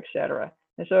cetera, et cetera.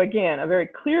 And so again, a very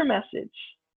clear message.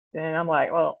 And I'm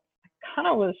like, well, I kind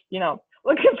of was,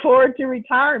 looking forward to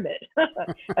retirement.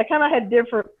 I kind of had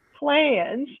different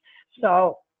plans.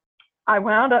 So I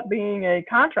wound up being a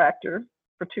contractor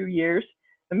for 2 years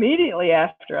immediately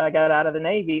after I got out of the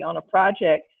Navy on a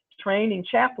project training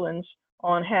chaplains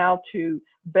on how to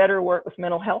better work with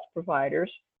mental health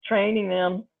providers, training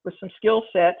them with some skill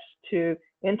sets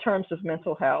in terms of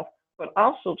mental health, but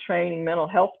also training mental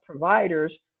health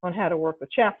providers on how to work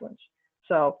with chaplains.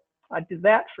 So I did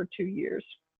that for 2 years.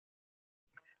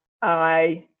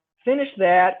 I finished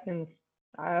that in,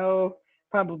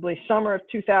 probably summer of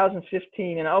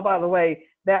 2015. And oh, by the way,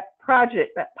 that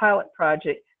pilot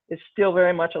project is still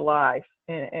very much alive.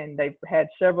 And they've had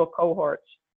several cohorts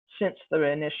since the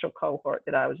initial cohort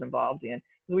that I was involved in.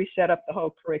 We set up the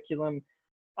whole curriculum,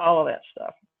 all of that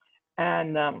stuff.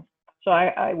 And so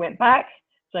I went back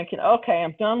thinking, okay,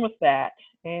 I'm done with that.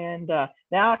 And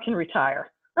now I can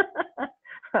retire.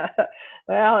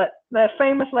 Well, the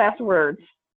famous last words.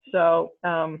 So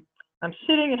I'm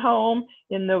sitting at home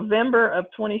in November of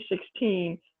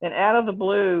 2016, and out of the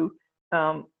blue,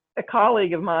 a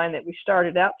colleague of mine that we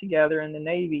started out together in the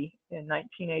Navy in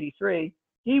 1983,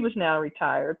 he was now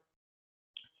retired,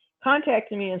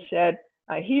 contacted me and said,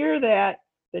 I hear that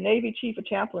the Navy Chief of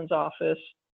Chaplain's office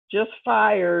just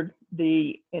fired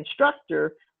the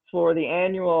instructor for the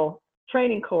annual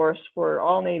training course for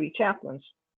all Navy chaplains.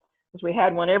 Because we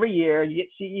had one every year, you get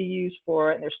CEUs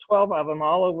for it, and there's 12 of them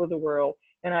all over the world.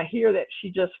 And I hear that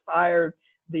she just fired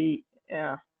the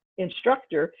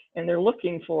instructor, and they're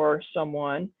looking for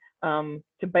someone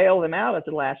to bail them out at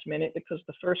the last minute because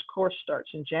the first course starts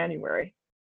in January.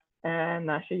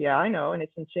 And I said, yeah, I know, and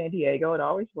it's in San Diego. It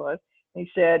always was. And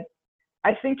he said,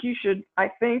 I think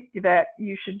that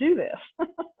you should do this.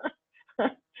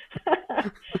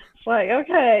 It's like,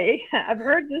 okay, I've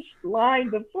heard this line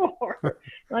before.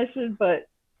 And I said, but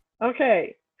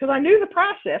okay, because I knew the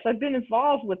process. I've been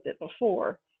involved with it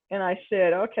before. And I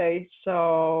said, okay,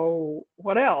 so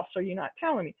what else are you not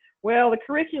telling me? Well, the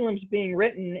curriculum's being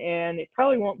written and it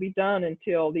probably won't be done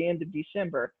until the end of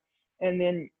December. And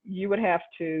then you would have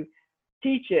to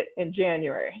teach it in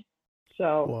January.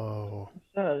 So,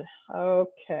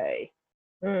 okay.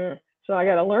 So I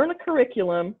got to learn a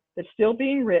curriculum that's still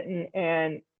being written.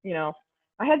 And, you know,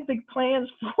 I had big plans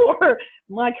for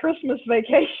my Christmas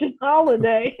vacation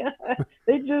holiday.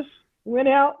 They just went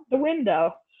out the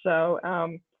window. So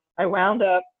I wound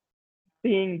up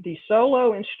being the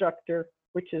solo instructor,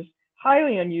 which is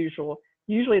highly unusual.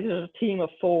 Usually there's a team of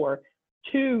 4,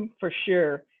 2 for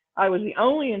sure. I was the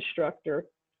only instructor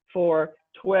for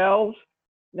 12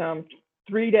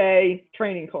 3-day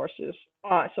training courses.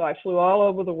 So I flew all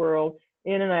over the world,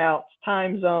 in and out,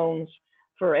 time zones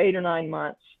for 8 or 9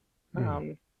 months,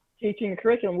 teaching a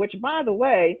curriculum, which, by the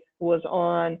way, was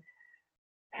on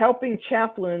helping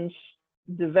chaplains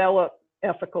develop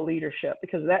ethical leadership,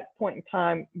 because at that point in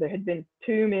time, there had been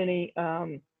too many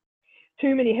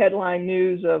headline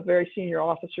news of very senior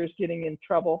officers getting in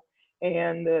trouble.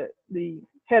 And the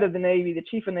head of the Navy, the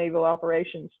chief of naval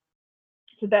operations,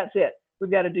 said, that's it.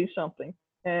 We've got to do something.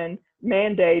 And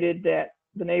mandated that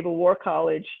the Naval War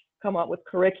College come up with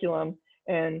curriculum,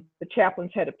 and the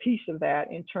chaplains had a piece of that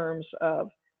in terms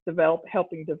of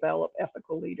helping develop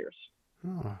ethical leaders.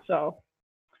 Oh. So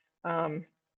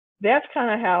that's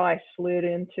kind of how I slid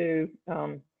into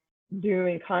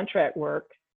doing contract work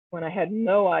when I had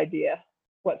no idea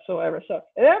whatsoever. So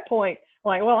at that point, I'm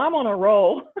like, well, I'm on a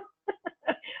roll.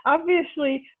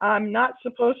 Obviously, I'm not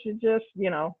supposed to just,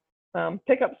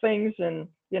 pick up things and,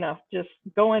 just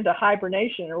go into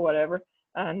hibernation or whatever.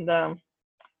 And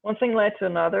one thing led to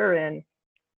another, and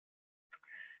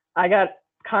I got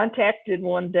contacted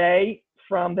one day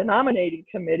from the nominating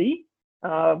committee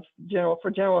of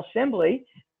General Assembly.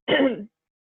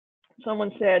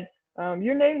 Someone said,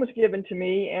 your name was given to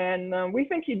me, and we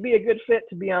think you'd be a good fit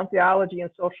to be on Theology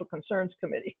and Social Concerns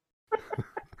Committee.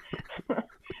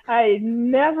 I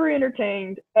never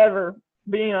entertained ever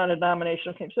being on a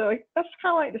nominational committee. So that's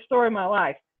kind of like the story of my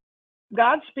life.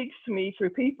 God speaks to me through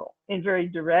people in very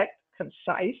direct,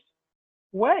 concise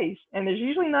ways. And there's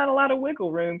usually not a lot of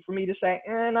wiggle room for me to say,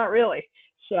 not really.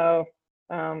 So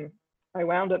I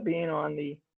wound up being on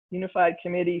the Unified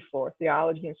Committee for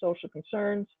Theology and Social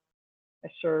Concerns. I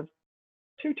served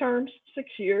 2 terms, 6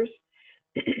 years.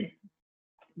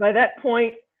 By that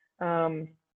point,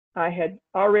 I had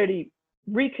already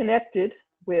reconnected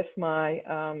with my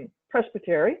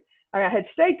presbytery. I had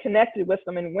stayed connected with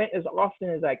them and went as often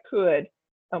as I could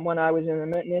when I was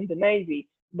in the Navy.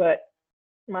 But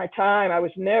my time, I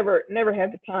was never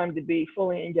had the time to be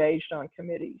fully engaged on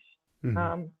committees.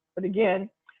 Mm-hmm. But again,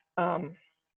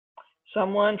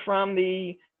 someone from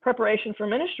the Preparation for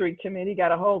Ministry Committee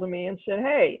got a hold of me and said,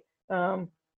 hey,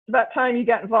 it's about time you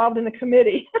got involved in the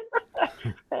committee.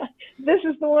 This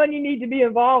is the one you need to be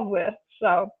involved with.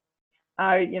 So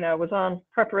I, was on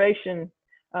preparation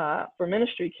for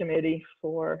ministry committee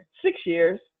for 6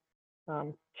 years,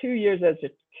 2 years as a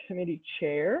committee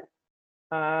chair.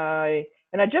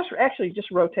 And I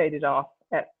just rotated off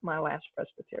at my last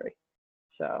presbytery.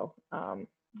 So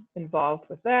involved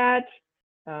with that.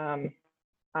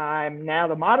 I'm now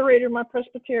the moderator of my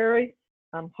presbytery.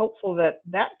 I'm hopeful that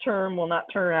term will not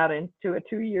turn out into a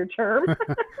 2-year term,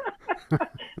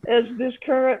 as this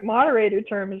current moderator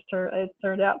term has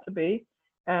turned out to be.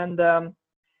 And I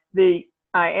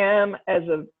am, as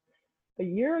of a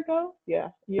year ago,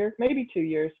 maybe 2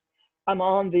 years, I'm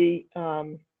on the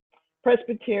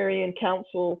Presbyterian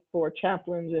Council for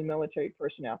Chaplains and Military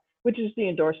Personnel, which is the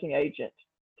endorsing agent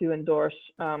to endorse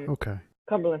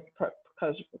Cumberland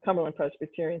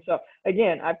Presbyterian. So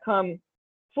again, I've come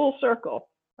full circle.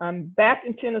 I'm back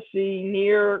in Tennessee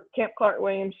near Camp Clark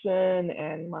Williamson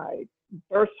and my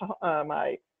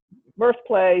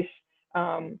birthplace,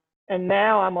 and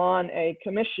now I'm on a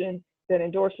commission that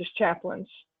endorses chaplains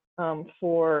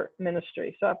for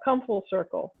ministry. So I've come full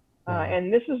circle.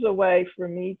 And this is a way for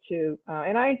me to,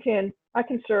 and I can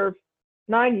serve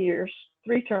 9 years,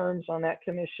 3 terms on that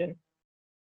commission.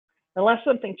 Unless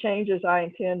something changes, I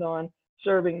intend on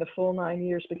serving the full 9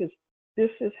 years, because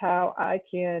this is how I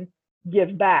can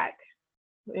give back,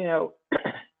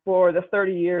 for the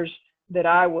 30 years that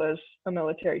I was a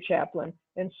military chaplain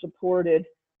and supported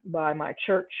by my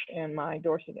church and my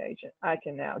endorsing agent. I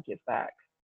can now give back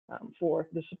for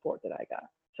the support that I got.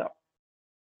 So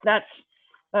that's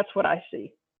what I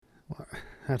see.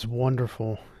 That's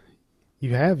wonderful.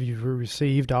 You've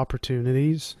received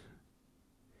opportunities.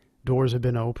 Doors have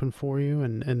been open for you,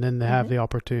 and then they have the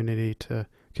opportunity to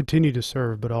continue to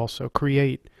serve, but also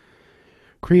create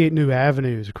new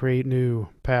avenues, create new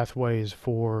pathways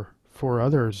for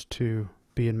others to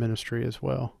be in ministry as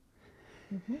well.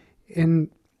 Mm-hmm. In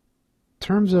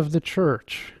terms of the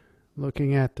church,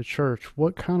 looking at the church,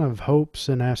 what kind of hopes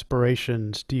and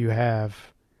aspirations do you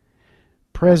have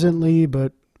presently,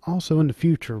 but also in the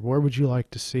future? Where would you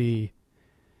like to see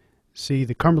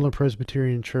the Cumberland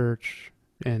Presbyterian Church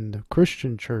and the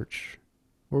Christian church?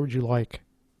 Where would you like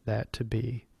that to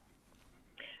be?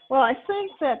 Well, I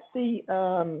think that the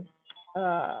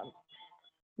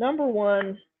number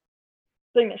one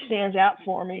thing that stands out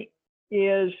for me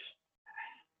is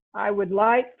I would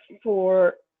like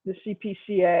for the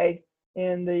CPCA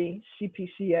and the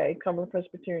CPCA, Cumberland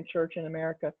Presbyterian Church in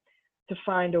America, to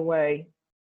find a way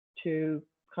to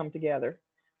come together.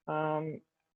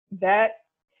 That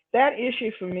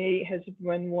issue for me has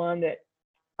been one that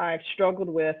I've struggled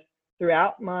with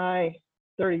throughout my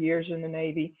 30 years in the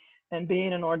Navy and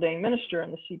being an ordained minister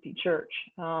in the CP Church.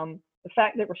 The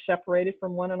fact that we're separated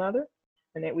from one another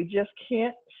and that we just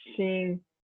can't seem,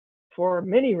 for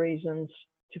many reasons,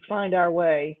 to find our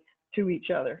way to each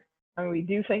other. I mean, we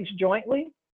do things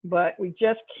jointly, but we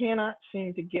just cannot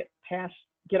seem to get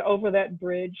over that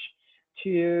bridge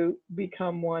to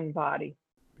become one body.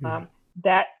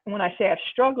 That, when I say I've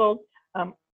struggled,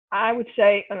 I would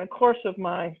say in the course of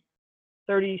my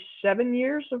 37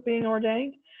 years of being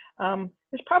ordained,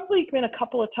 there's probably been a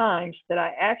couple of times that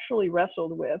I actually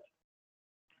wrestled with,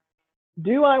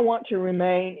 do I want to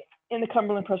remain in the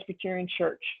Cumberland Presbyterian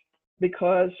Church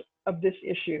because of this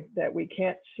issue that we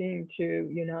can't seem to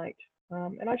unite?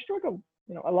 And I struggled,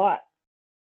 a lot.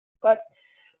 But,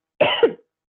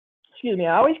 excuse me,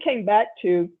 I always came back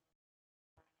to,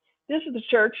 this is the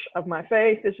church of my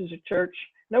faith. This is a church.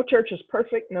 No church is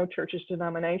perfect. No church is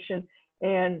denomination.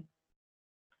 And,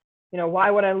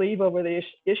 why would I leave over this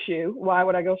issue? Why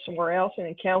would I go somewhere else and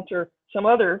encounter some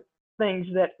other things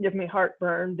that give me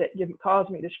heartburn, that cause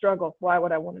me to struggle? Why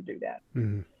would I want to do that?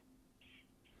 Mm-hmm.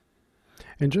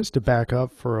 And just to back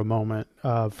up for a moment,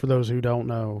 for those who don't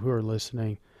know, who are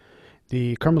listening,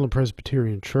 the Cumberland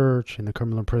Presbyterian Church and the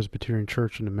Cumberland Presbyterian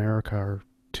Church in America are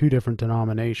two different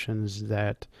denominations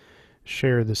that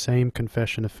share the same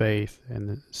confession of faith and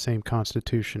the same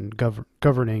constitution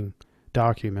governing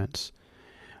documents,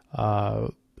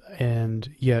 and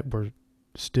yet we're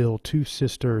still two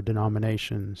sister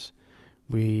denominations.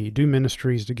 We do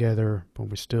ministries together, but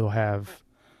we still have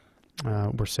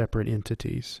we're separate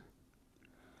entities.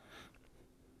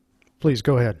 Please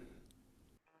go ahead.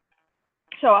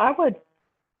 So I would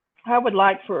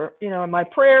like for, my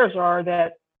prayers are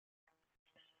that,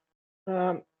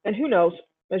 and who knows,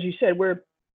 as you said,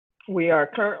 we are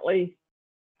currently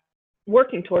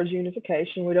working towards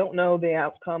unification. We don't know the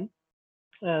outcome.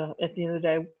 At the end of the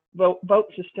day,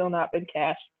 votes have still not been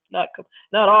cast, not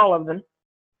all of them.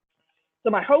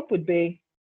 So my hope would be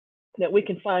that we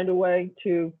can find a way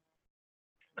to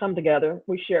come together.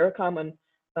 We share a common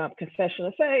confession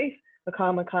of faith, a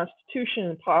common constitution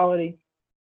and polity,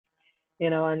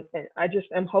 and I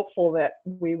just am hopeful that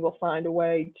we will find a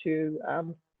way to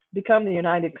become the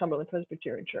United Cumberland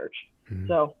Presbyterian Church. Mhm.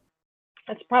 So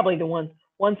that's probably the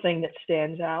one thing that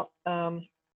stands out.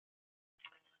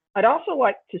 I'd also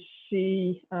like to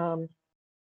see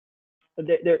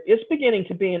there is beginning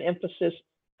to be an emphasis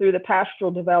through the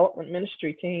pastoral development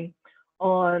ministry team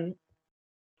on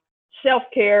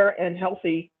self-care and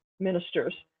healthy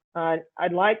ministers.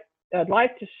 I'd like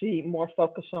to see more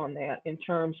focus on that in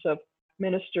terms of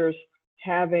ministers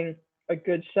having a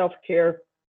good self-care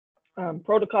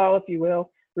protocol, if you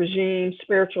will, regime,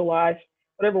 spiritual life,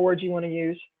 whatever words you want to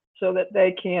use, so that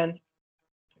they can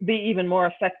be even more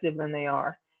effective than they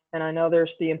are. And I know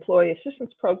there's the employee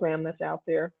assistance program that's out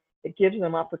there. It gives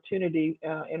them opportunity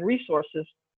and resources.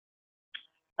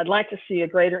 I'd like to see a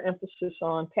greater emphasis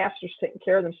on pastors taking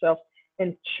care of themselves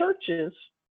and churches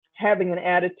having an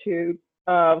attitude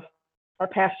of our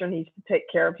pastor needs to take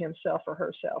care of himself or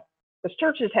herself. Because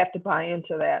churches have to buy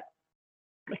into that,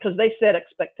 because they set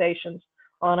expectations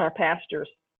on our pastors,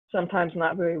 sometimes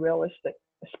not very realistic,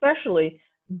 especially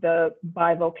the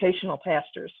bivocational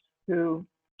pastors who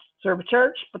serve a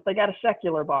church, but they got a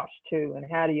secular boss too. And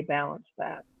how do you balance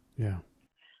that? Yeah.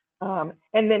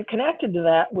 And then connected to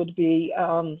that would be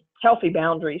healthy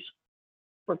boundaries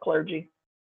for clergy,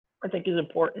 I think is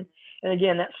important. And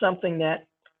again, that's something that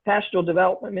pastoral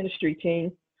development ministry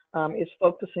team is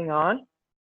focusing on.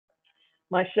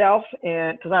 Myself,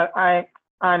 and because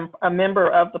I'm a member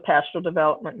of the pastoral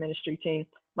development ministry team,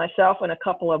 myself and a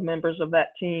couple of members of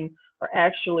that team are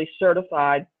actually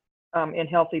certified in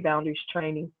healthy boundaries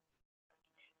training.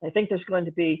 I think there's going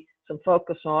to be some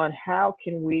focus on how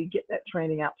can we get that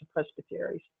training out to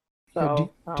presbyteries.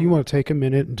 So, do you want to take a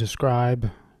minute and describe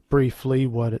briefly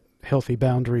what healthy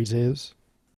boundaries is?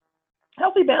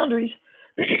 Healthy boundaries,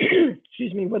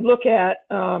 excuse me, would look at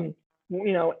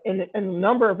in a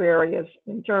number of areas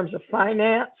in terms of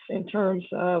finance, in terms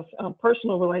of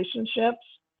personal relationships,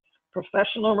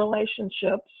 professional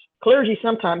relationships. Clergy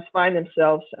sometimes find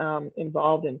themselves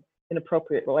involved in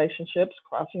inappropriate relationships,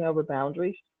 crossing over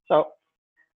boundaries. So,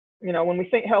 when we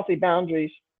think healthy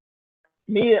boundaries,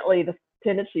 immediately the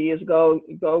tendency is go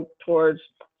towards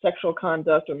sexual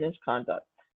conduct or misconduct.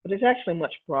 But it's actually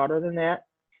much broader than that,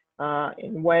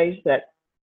 in ways that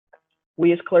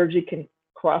we as clergy can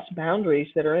cross boundaries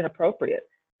that are inappropriate,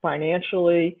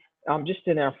 financially, just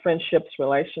in our friendships,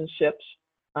 relationships.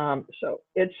 So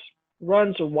it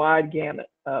runs a wide gamut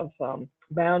of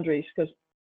boundaries, because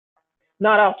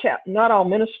not all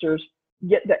ministers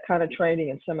get that kind of training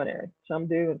in seminary. Some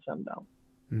do and some don't.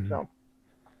 Mm-hmm. So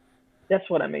that's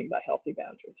what I mean by healthy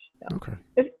boundaries. Yeah. Okay.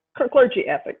 It's clergy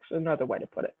ethics, another way to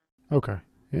put it. Okay.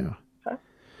 Yeah. Okay.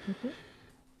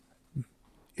 Mm-hmm.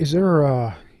 Is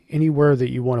there anywhere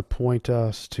that you want to point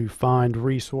us to find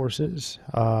resources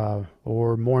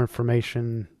or more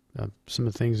information, some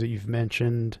of the things that you've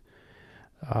mentioned,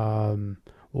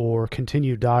 or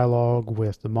continued dialogue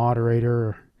with the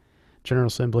moderator, General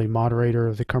Assembly moderator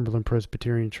of the Cumberland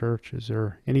Presbyterian Church? Is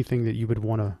there anything that you would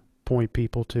want to point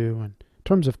people to in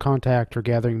terms of contact or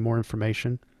gathering more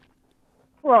information?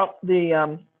 Well,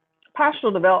 the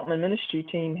Pastoral Development Ministry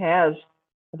team has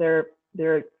they're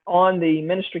on the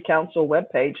Ministry Council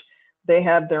webpage. They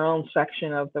have their own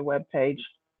section of the webpage,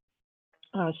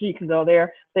 so you can go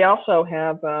there. They also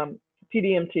have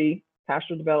PDMT,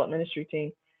 Pastoral Development Ministry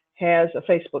team, has a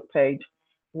Facebook page,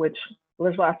 which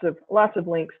there's lots of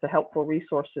links to helpful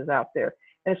resources out there,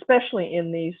 and especially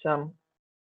in these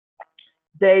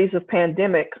days of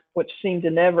pandemic, which seem to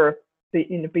never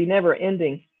be never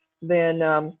ending. Then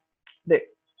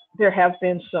there have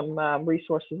been some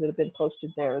resources that have been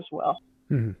posted there as well.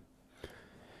 Mm-hmm.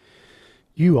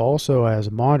 You also, as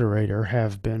a moderator,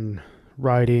 have been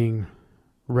writing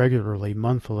regularly,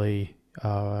 monthly,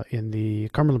 in the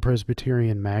Cumberland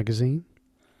Presbyterian magazine.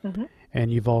 Mm-hmm.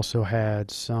 And you've also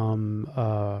had some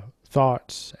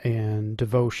thoughts and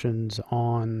devotions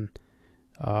on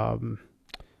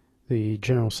the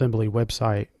General Assembly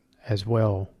website as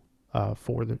well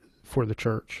for the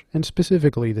church, and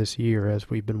specifically this year as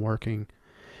we've been working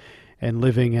and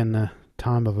living in the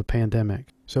time of a pandemic.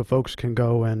 So folks can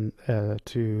go and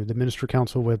to the Ministry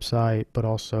Council website, but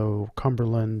also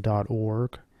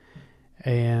cumberland.org,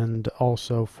 and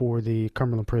also for the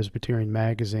Cumberland Presbyterian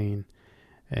magazine,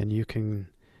 and you can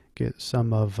get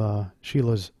some of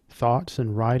Sheila's thoughts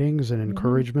and writings and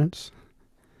encouragements.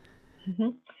 Mm-hmm.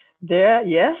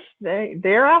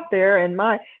 They're out there, and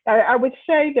I would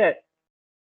say that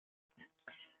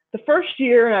the first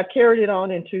year, and I carried it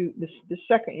on into the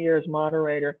second year as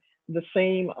moderator, the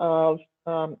theme of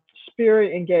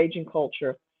spirit engaging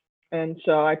culture. And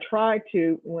so I try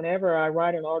to, whenever I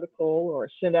write an article or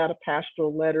send out a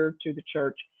pastoral letter to the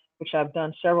church, which I've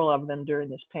done several of them during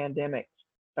this pandemic,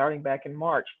 starting back in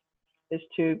March, is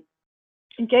to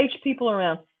engage people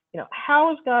around,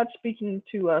 how is God speaking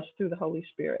to us through the Holy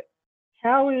Spirit?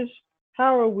 How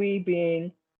are we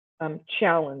being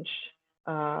challenged?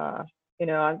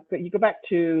 You go back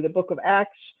to the book of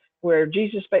Acts, where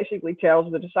Jesus basically tells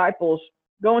the disciples,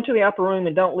 go into the upper room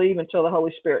and don't leave until the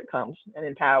Holy Spirit comes and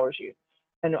empowers you.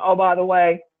 And oh, by the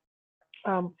way,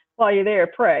 while you're there,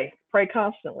 pray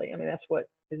constantly. I mean, that's what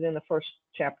is in the first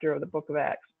chapter of the book of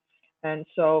Acts. And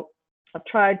so I've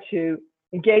tried to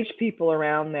engage people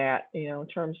around that, in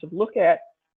terms of look at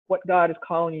what God is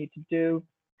calling you to do,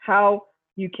 how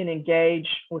you can engage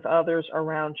with others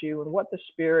around you, and what the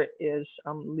Spirit is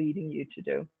leading you to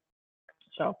do.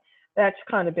 So that's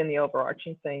kind of been the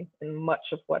overarching theme in much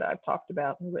of what I've talked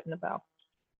about and written about.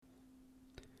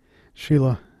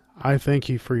 Sheila, I thank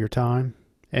you for your time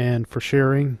and for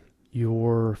sharing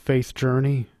your faith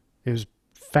journey. It was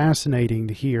fascinating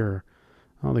to hear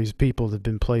all these people that have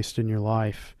been placed in your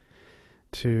life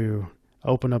to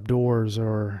open up doors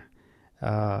or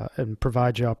and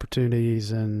provide you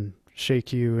opportunities and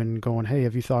shake you and going, hey,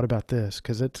 have you thought about this?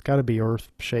 Because it's got to be earth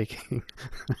shaking.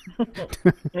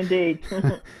 Indeed.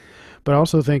 But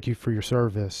also thank you for your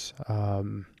service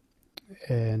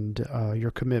and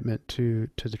your commitment to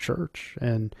the church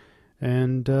and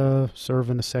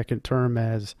serving a second term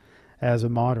as a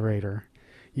moderator.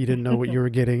 You didn't know what you were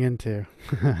getting into.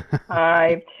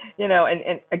 And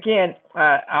again,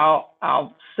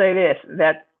 I'll say this,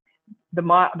 that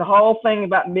the whole thing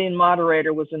about being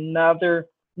moderator was another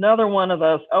one of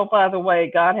those, oh, by the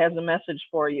way, God has a message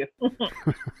for you.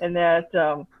 And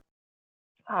that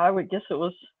I would guess it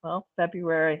was,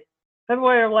 February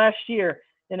of last year,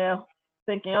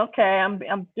 thinking, okay,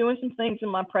 I'm doing some things in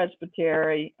my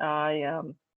presbytery.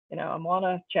 I'm on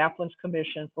a chaplain's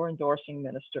commission for endorsing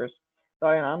ministers. So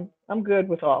I'm good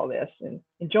with all this and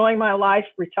enjoying my life,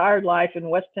 retired life in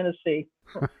West Tennessee,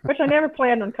 which I never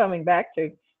planned on coming back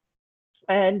to.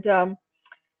 And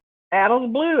out of the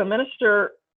blue, a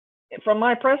minister from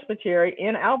my presbytery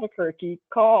in Albuquerque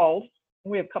called.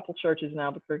 We have a couple churches in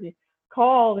Albuquerque.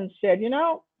 Called and said,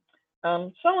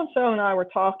 so-and-so and I were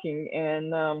talking,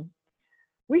 and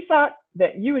we thought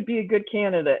that you would be a good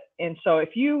candidate. And so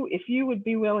if you would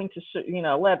be willing to,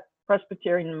 let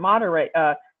Presbyterian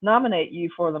nominate you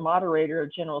for the moderator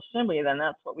of General Assembly, then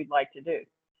that's what we'd like to do.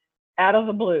 Out of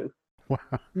the blue. Wow.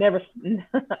 Never.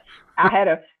 I had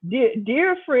a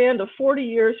dear friend of 40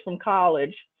 years from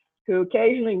college who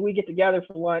occasionally we get together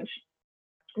for lunch,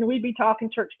 and we'd be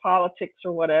talking church politics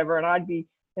or whatever, and I'd be,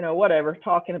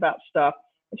 talking about stuff.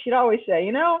 And she'd always say,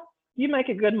 you make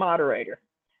a good moderator.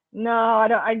 No, I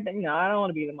don't want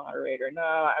to be the moderator. No,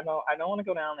 I don't want to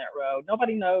go down that road.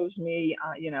 Nobody knows me.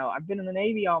 I've been in the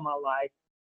Navy all my life.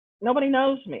 Nobody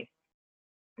knows me.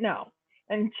 No.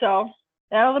 And so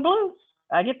out of the blue,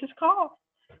 I get this call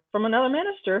from another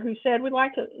minister who said, we'd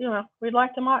like to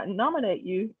nominate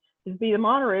you to be the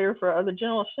moderator for the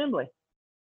General Assembly.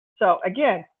 So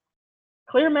again,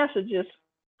 clear messages,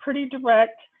 pretty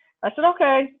direct. I said,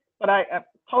 okay, but I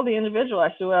told the individual, I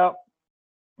said, well,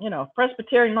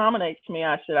 Presbyterian nominates me.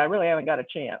 I said, I really haven't got a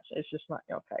chance. It's just not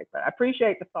okay. But I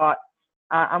appreciate the thought.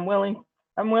 I'm willing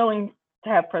to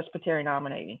have Presbyterian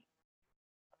nominate me.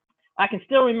 I can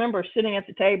still remember sitting at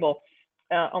the table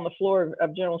on the floor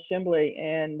of General Assembly,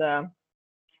 and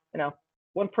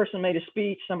one person made a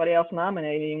speech, somebody else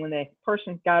nominated him. When the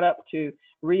person got up to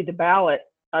read the ballot,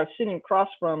 I was sitting across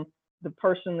from the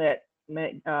person that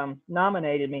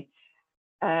nominated me,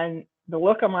 and the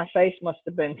look on my face must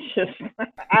have been just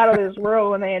out of this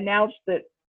world when they announced that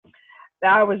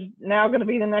I was now going to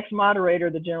be the next moderator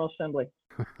of the General Assembly.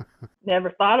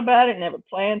 Never thought about it, never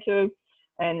planned to,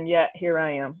 and yet here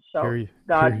I am. So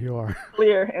God, here you are.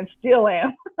 Clear, and still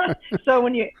am. So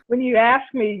when you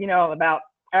ask me, about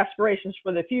aspirations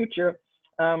for the future,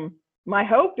 my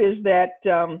hope is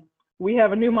that we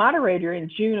have a new moderator in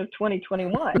June of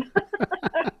 2021.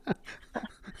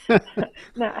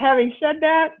 Now, having said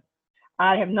that,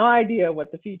 I have no idea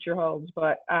what the future holds,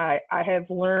 but I have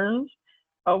learned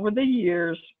over the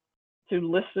years to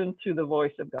listen to the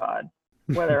voice of God,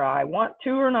 whether I want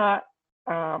to or not,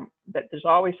 that there's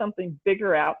always something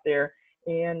bigger out there,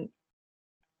 and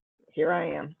here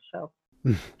I am. So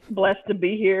blessed to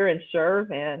be here and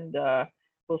serve, and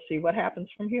we'll see what happens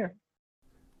from here.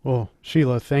 Well,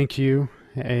 Sheila, thank you,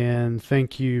 and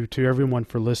thank you to everyone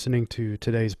for listening to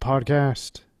today's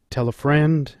podcast. Tell a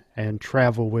friend and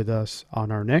travel with us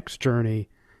on our next journey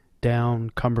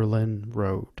down Cumberland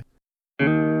Road.